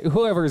was like,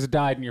 whoever's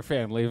died in your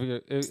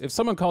family, if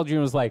someone called you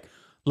and was like,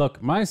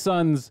 look, my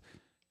son's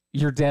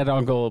your dead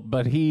uncle,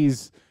 but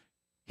he's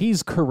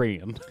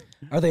Korean.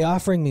 Are they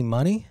offering me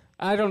money?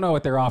 I don't know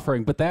what they're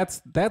offering, but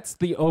that's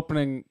the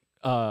opening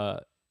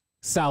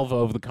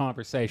salvo of the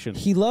conversation.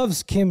 He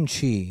loves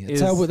kimchi.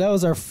 That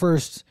was our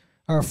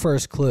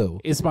first clue.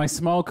 Is my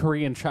small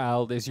Korean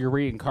child is your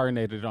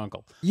reincarnated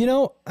uncle? You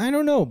know, I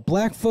don't know.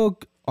 Black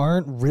folk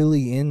aren't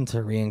really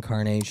into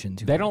reincarnation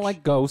too much. They don't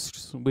like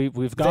ghosts.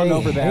 We've gone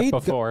over that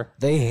before.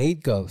 They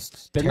hate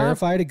ghosts. They're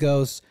terrified of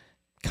ghosts.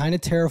 Kind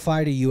of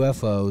terrified of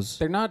UFOs.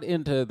 They're not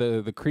into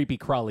the creepy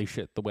crawly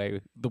shit the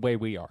way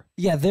we are.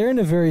 Yeah, they're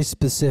into very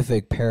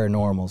specific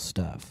paranormal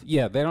stuff.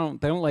 Yeah, they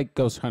don't like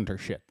ghost hunter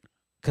shit.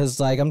 Cause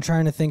like I'm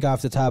trying to think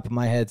off the top of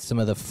my head some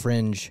of the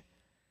fringe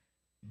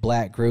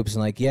black groups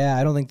and like, yeah,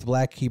 I don't think the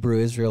black Hebrew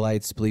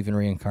Israelites believe in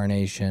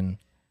reincarnation.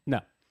 No.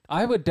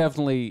 I would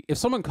definitely, if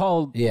someone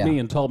called me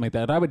and told me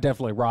that, I would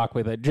definitely rock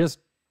with it just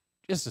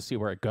to see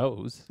where it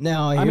goes.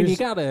 Now, I mean, you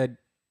gotta,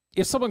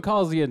 if someone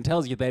calls you and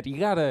tells you that, you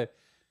gotta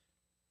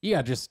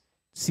just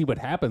see what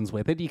happens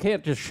with it. You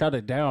can't just shut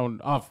it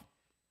down off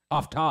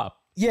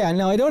top. Yeah,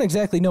 no, I don't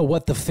exactly know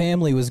what the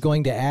family was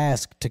going to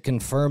ask to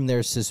confirm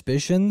their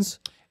suspicions.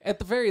 At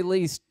the very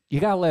least, you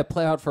gotta let it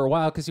play out for a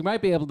while because you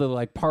might be able to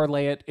like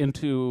parlay it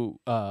into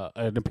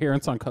an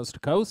appearance on Coast to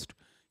Coast.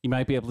 You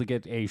might be able to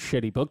get a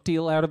shitty book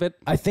deal out of it.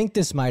 I think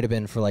this might have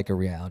been for like a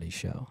reality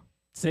show.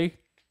 See?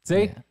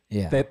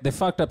 Yeah. They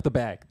fucked up the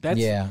bag.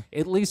 That's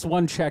at least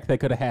one check they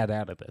could have had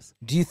out of this.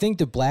 Do you think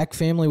the black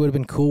family would have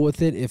been cool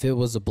with it if it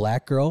was a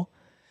black girl?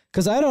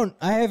 Because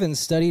I haven't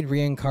studied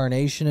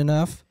reincarnation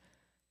enough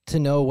to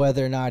know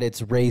whether or not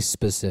it's race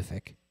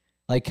specific.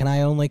 Like, can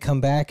I only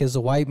come back as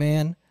a white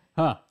man?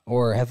 Huh.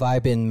 Or have I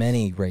been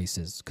many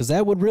races? Because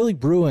that would really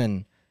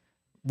ruin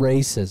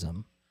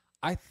racism.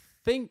 I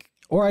think...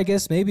 Or I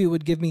guess maybe it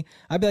would give me...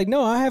 I'd be like,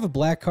 no, I have a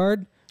black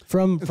card.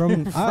 from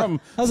From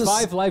I was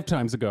 5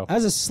 lifetimes ago. I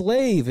was a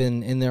slave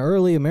in the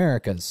early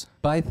Americas.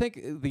 But I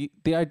think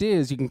the idea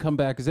is you can come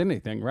back as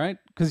anything, right?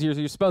 Because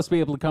you're supposed to be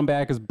able to come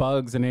back as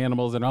bugs and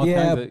animals and all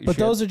kinds of but shit.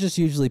 those are just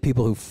usually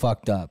people who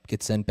fucked up,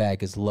 get sent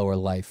back as lower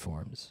life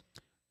forms.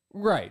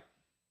 Right.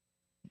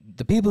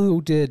 The people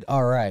who did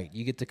all right,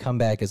 you get to come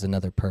back as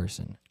another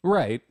person.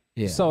 Right.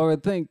 Yeah. So I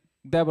think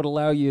that would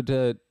allow you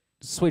to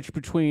switch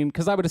between,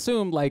 because I would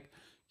assume, like,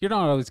 you're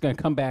not always going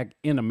to come back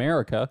in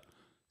America,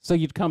 so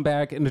you'd come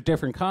back in a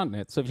different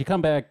continent. So if you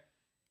come back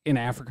in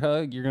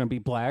Africa, you're going to be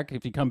black.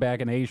 If you come back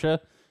in Asia,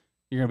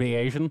 you're going to be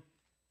Asian.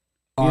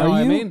 You know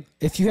what I mean?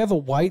 If you have a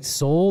white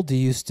soul, do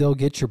you still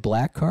get your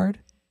black card?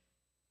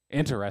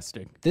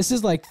 Interesting. This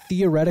is like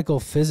theoretical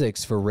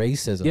physics for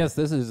racism. Yes,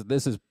 this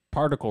is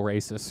particle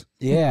racist.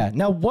 Yeah.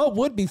 Now, what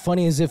would be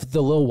funny is if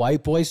the little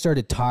white boy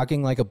started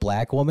talking like a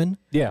black woman.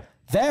 Yeah.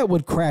 That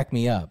would crack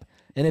me up.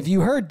 And if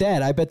you heard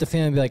that, I bet the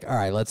family would be like, all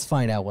right, let's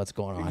find out what's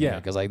going on here.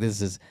 Because, like,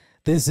 this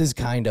is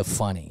kind of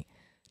funny.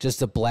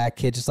 Just a black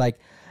kid just like,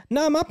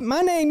 no,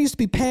 my name used to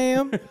be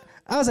Pam.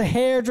 I was a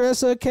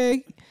hairdresser,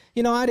 okay?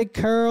 You know, I did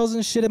curls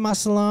and shit at my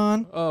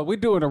salon. We're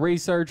doing a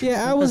research.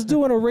 Yeah, I was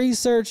doing a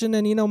research, and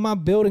then, you know, my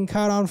building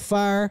caught on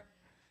fire.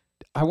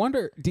 I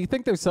wonder, do you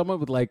think there's someone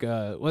with, like,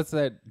 what's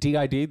that,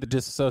 DID, the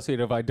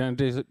dissociative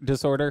identity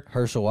disorder?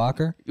 Herschel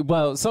Walker?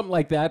 Well, something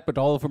like that, but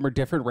all of them are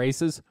different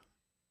races.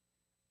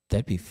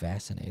 That'd be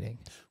fascinating.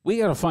 We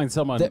got to find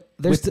someone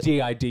there's with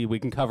DID we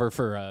can cover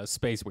for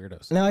Space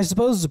Weirdos. Now, I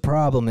suppose the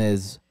problem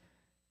is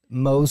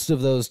most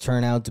of those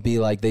turn out to be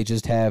like they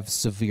just have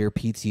severe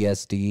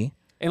PTSD.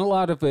 And a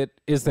lot of it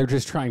is they're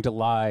just trying to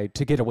lie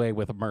to get away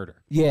with a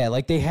murder. Yeah,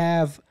 like they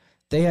have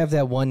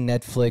that one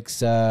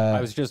Netflix. I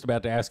was just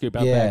about to ask you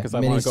about that because I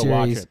want to go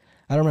watch it.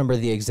 I don't remember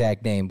the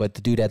exact name, but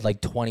the dude had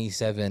like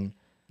 27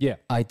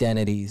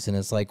 identities, and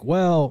it's like,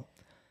 well,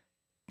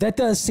 that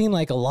does seem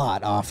like a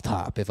lot off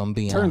top, if I'm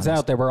being honest. Turns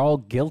out they were all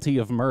guilty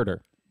of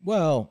murder.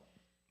 Well,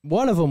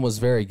 one of them was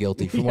very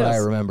guilty, from what I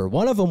remember.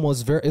 One of them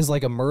is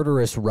like a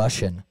murderous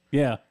Russian.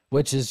 Yeah.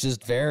 Which is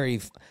just very...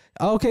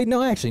 Okay,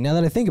 no, actually, now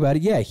that I think about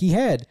it, yeah, he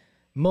had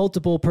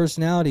multiple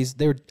personalities.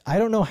 I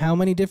don't know how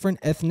many different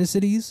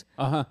ethnicities,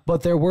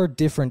 but there were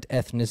different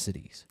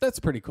ethnicities. That's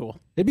pretty cool.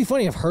 It'd be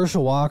funny if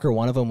Herschel Walker,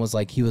 one of them was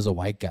like he was a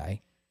white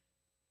guy.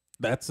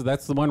 That's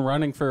the one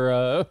running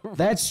for...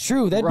 That's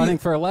true. Running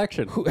for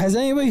election. Has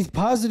anybody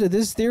posited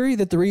this theory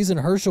that the reason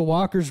Herschel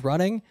Walker's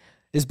running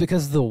is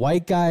because the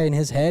white guy in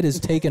his head is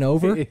taken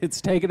over? It's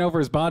taken over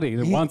his body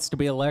and wants to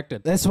be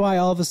elected. That's why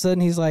all of a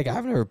sudden he's like,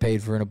 I've never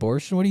paid for an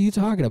abortion. What are you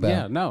talking about?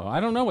 Yeah, no, I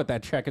don't know what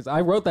that check is.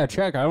 I wrote that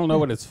check. I don't know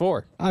what it's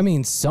for. I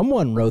mean,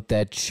 someone wrote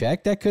that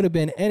check. That could have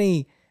been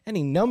any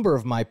number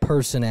of my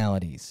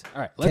personalities.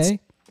 All right,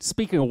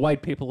 speaking of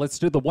white people, let's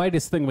do the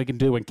whitest thing we can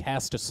do and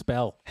cast a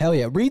spell. Hell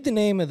yeah. Read the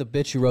name of the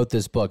bitch who wrote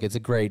this book. It's a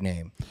great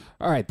name.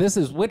 All right, this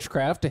is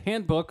Witchcraft, a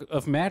handbook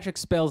of magic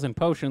spells and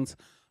potions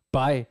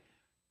by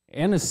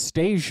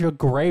Anastasia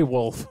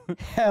Greywolf.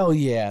 Hell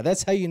yeah.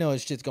 That's how you know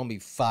his shit's going to be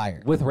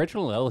fire. With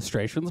original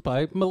illustrations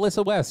by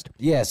Melissa West.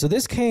 Yeah, so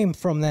this came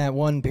from that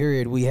one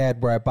period we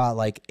had where I bought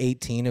like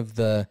 18 of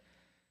the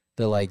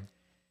like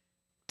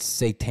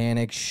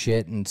satanic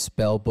shit and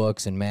spell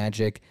books and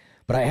magic.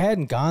 But I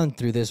hadn't gone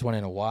through this one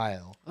in a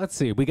while. Let's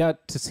see. We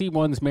got to see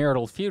one's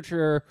marital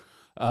future,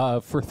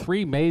 for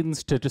 3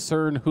 maidens to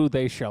discern who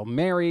they shall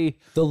marry.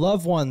 The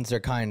loved ones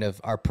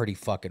are pretty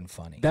fucking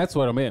funny. That's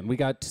what I'm in. We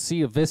got to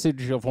see a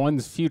visage of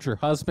one's future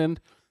husband.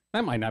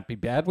 That might not be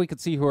bad. We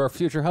could see who our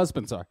future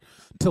husbands are.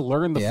 To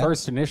learn the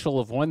first initial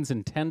of one's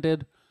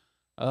intended.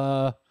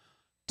 To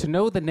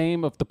know the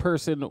name of the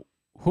person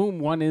whom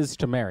one is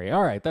to marry.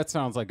 All right, that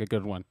sounds like a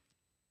good one.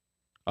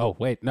 Oh,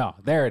 wait, no.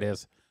 There it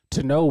is.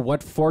 To know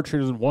what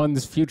fortune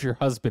one's future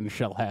husband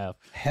shall have.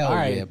 Hell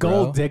yeah, yeah, bro.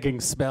 Gold digging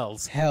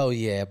spells. Hell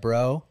yeah,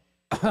 bro.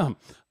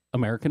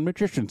 American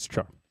Magician's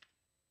Charm.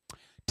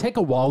 Take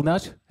a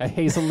walnut, a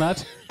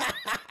hazelnut,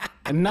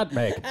 a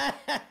nutmeg.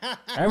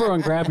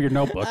 Everyone grab your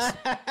notebooks.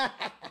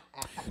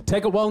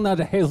 Take a walnut,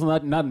 a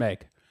hazelnut,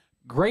 nutmeg.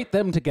 Grate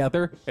them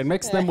together and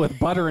mix them with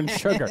butter and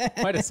sugar.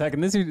 Wait a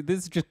second, this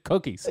is just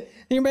cookies.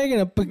 You're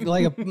making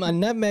a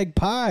nutmeg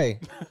pie.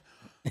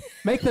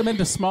 Make them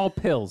into small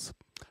pills,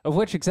 of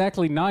which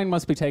exactly 9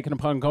 must be taken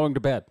upon going to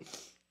bed.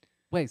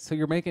 Wait, so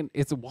you're making...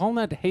 It's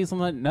walnut,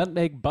 hazelnut,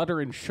 nutmeg, butter,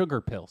 and sugar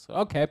pills.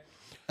 Okay.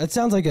 That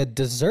sounds like a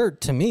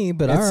dessert to me,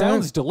 but it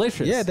sounds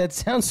delicious. Yeah, that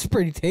sounds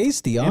pretty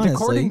tasty, honestly. And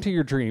according to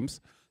your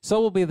dreams,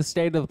 so will be the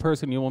state of the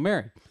person you will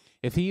marry.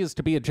 If he is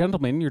to be a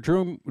gentleman, your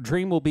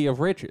dream will be of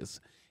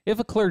riches. If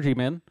a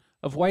clergyman,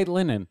 of white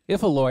linen.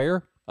 If a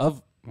lawyer,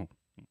 of...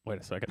 Wait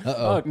a second.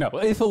 Oh, no.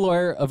 If a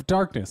lawyer, of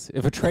darkness.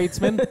 If a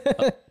tradesman,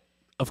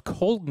 of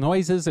cold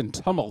noises and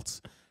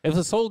tumults. If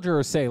a soldier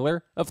or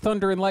sailor, of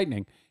thunder and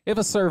lightning. If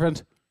a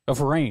servant, of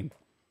rain.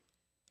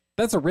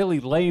 That's a really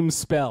lame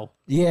spell.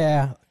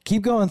 Yeah,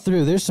 keep going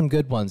through. There's some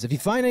good ones. If you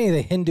find any of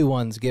the Hindu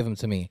ones, give them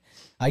to me.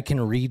 I can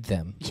read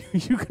them.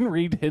 You can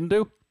read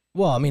Hindu?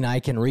 Well, I mean, I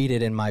can read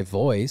it in my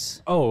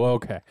voice. Oh,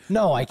 okay.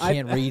 No, I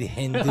can't read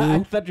Hindu. I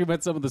I'm thought you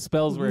meant some of the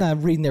spells were.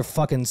 not reading their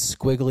fucking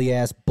squiggly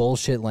ass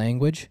bullshit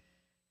language.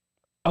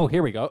 Oh,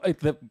 here we go.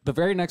 The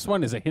very next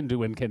one is a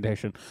Hindu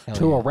incantation Hell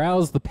to yeah.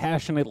 arouse the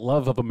passionate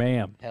love of a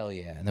man. Hell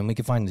yeah. And then we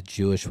can find the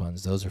Jewish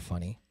ones. Those are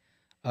funny.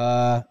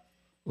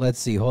 Let's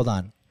see. Hold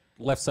on.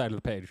 Left side of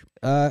the page.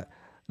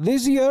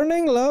 This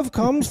yearning love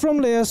comes from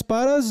the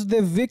Espadas,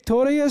 the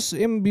victorious,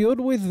 imbued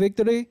with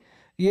victory.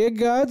 Ye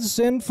gods,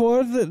 send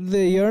forth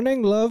the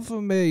yearning love.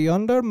 May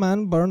yonder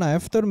man burn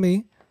after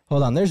me.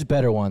 Hold on, there's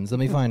better ones. Let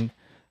me find.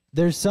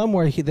 There's some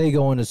where they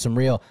go into some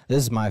real.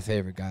 This is my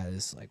favorite guy.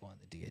 This is like one of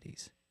the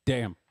deities.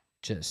 Damn.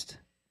 Just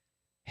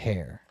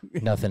hair,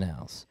 nothing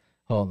else.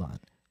 Hold on.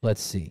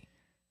 Let's see.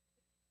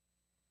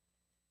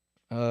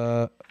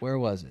 Where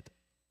was it?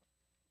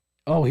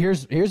 Oh,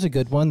 here's a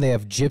good one. They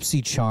have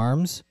Gypsy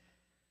Charms,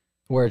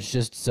 where it's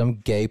just some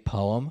gay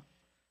poem.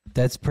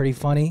 That's pretty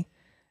funny.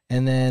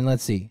 And then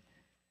let's see.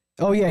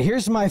 Oh yeah,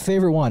 here's my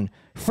favorite one.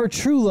 For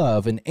true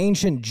love, an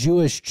ancient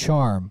Jewish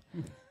charm.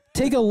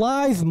 Take a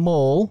live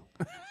mole,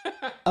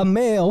 a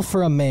male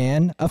for a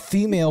man, a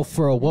female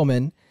for a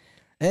woman,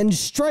 and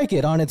strike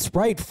it on its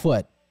right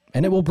foot,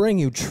 and it will bring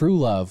you true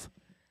love.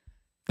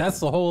 That's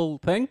the whole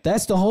thing?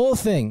 That's the whole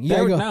thing.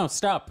 There, no,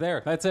 stop.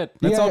 There. That's it.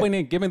 That's all we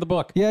need. Give me the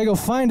book. Yeah, go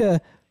find a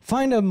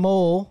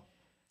mole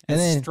and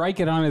then strike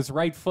it on his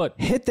right foot.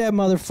 hit that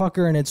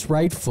motherfucker in its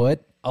right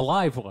foot. A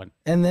live one.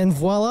 And then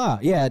voila.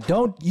 Yeah,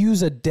 don't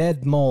use a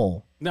dead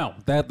mole. No,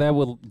 that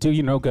will do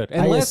you no good.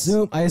 I Unless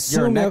assume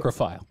you're a that-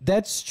 necrophile.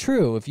 That's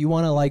true. If you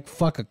want to like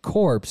fuck a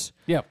corpse,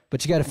 Yep.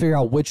 but you got to figure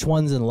out which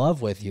one's in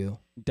love with you.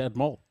 Dead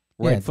mole.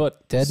 Right Yeah,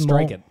 foot. Dead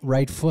Strike mole, it.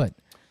 right foot.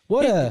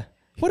 What a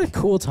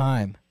cool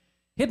time.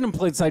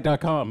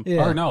 HiddenInPlainSight.com.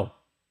 Yeah. Or no.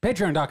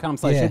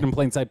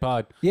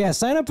 Patreon.com/HiddenInPlainSightPod. Yeah,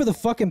 sign up for the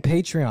fucking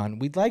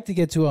Patreon. We'd like to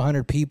get to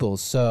 100 people,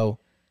 so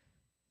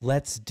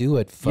let's do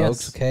it,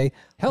 folks. Yes. Okay,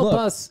 Help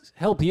us.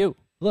 Help you.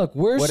 Look,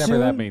 Whatever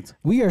that means.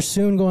 We are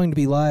soon going to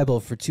be liable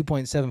for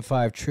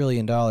 $2.75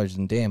 trillion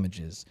in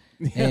damages,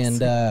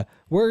 and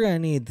we're going to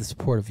need the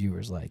support of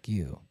viewers like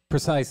you.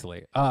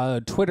 Precisely.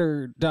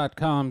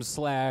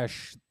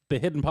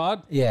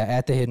 Twitter.com/TheHiddenPod. Yeah,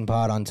 at the Hidden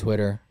Pod on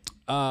Twitter.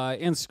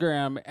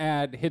 Instagram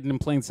at Hidden in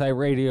Plain Sight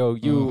Radio.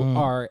 You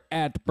are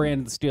at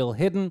Brandon Steele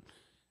Hidden.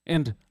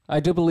 And I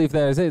do believe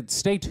that is it.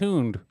 Stay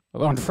tuned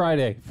on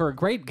Friday for a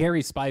great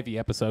Gary Spivey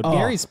episode.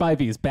 Gary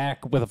Spivey is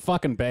back with a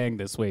fucking bang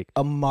this week.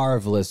 A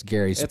marvelous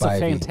Gary Spivey. It's a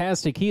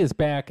fantastic. He is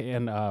back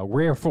in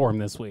rare form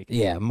this week.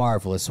 Yeah,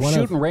 marvelous.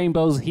 Shooting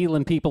rainbows,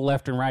 healing people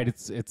left and right.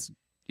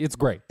 It's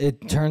great.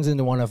 It turns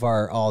into one of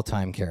our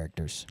all-time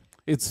characters.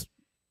 It's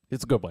a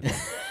good one.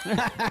 All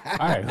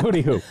right,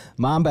 hooty hoo.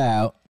 Mamba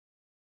out.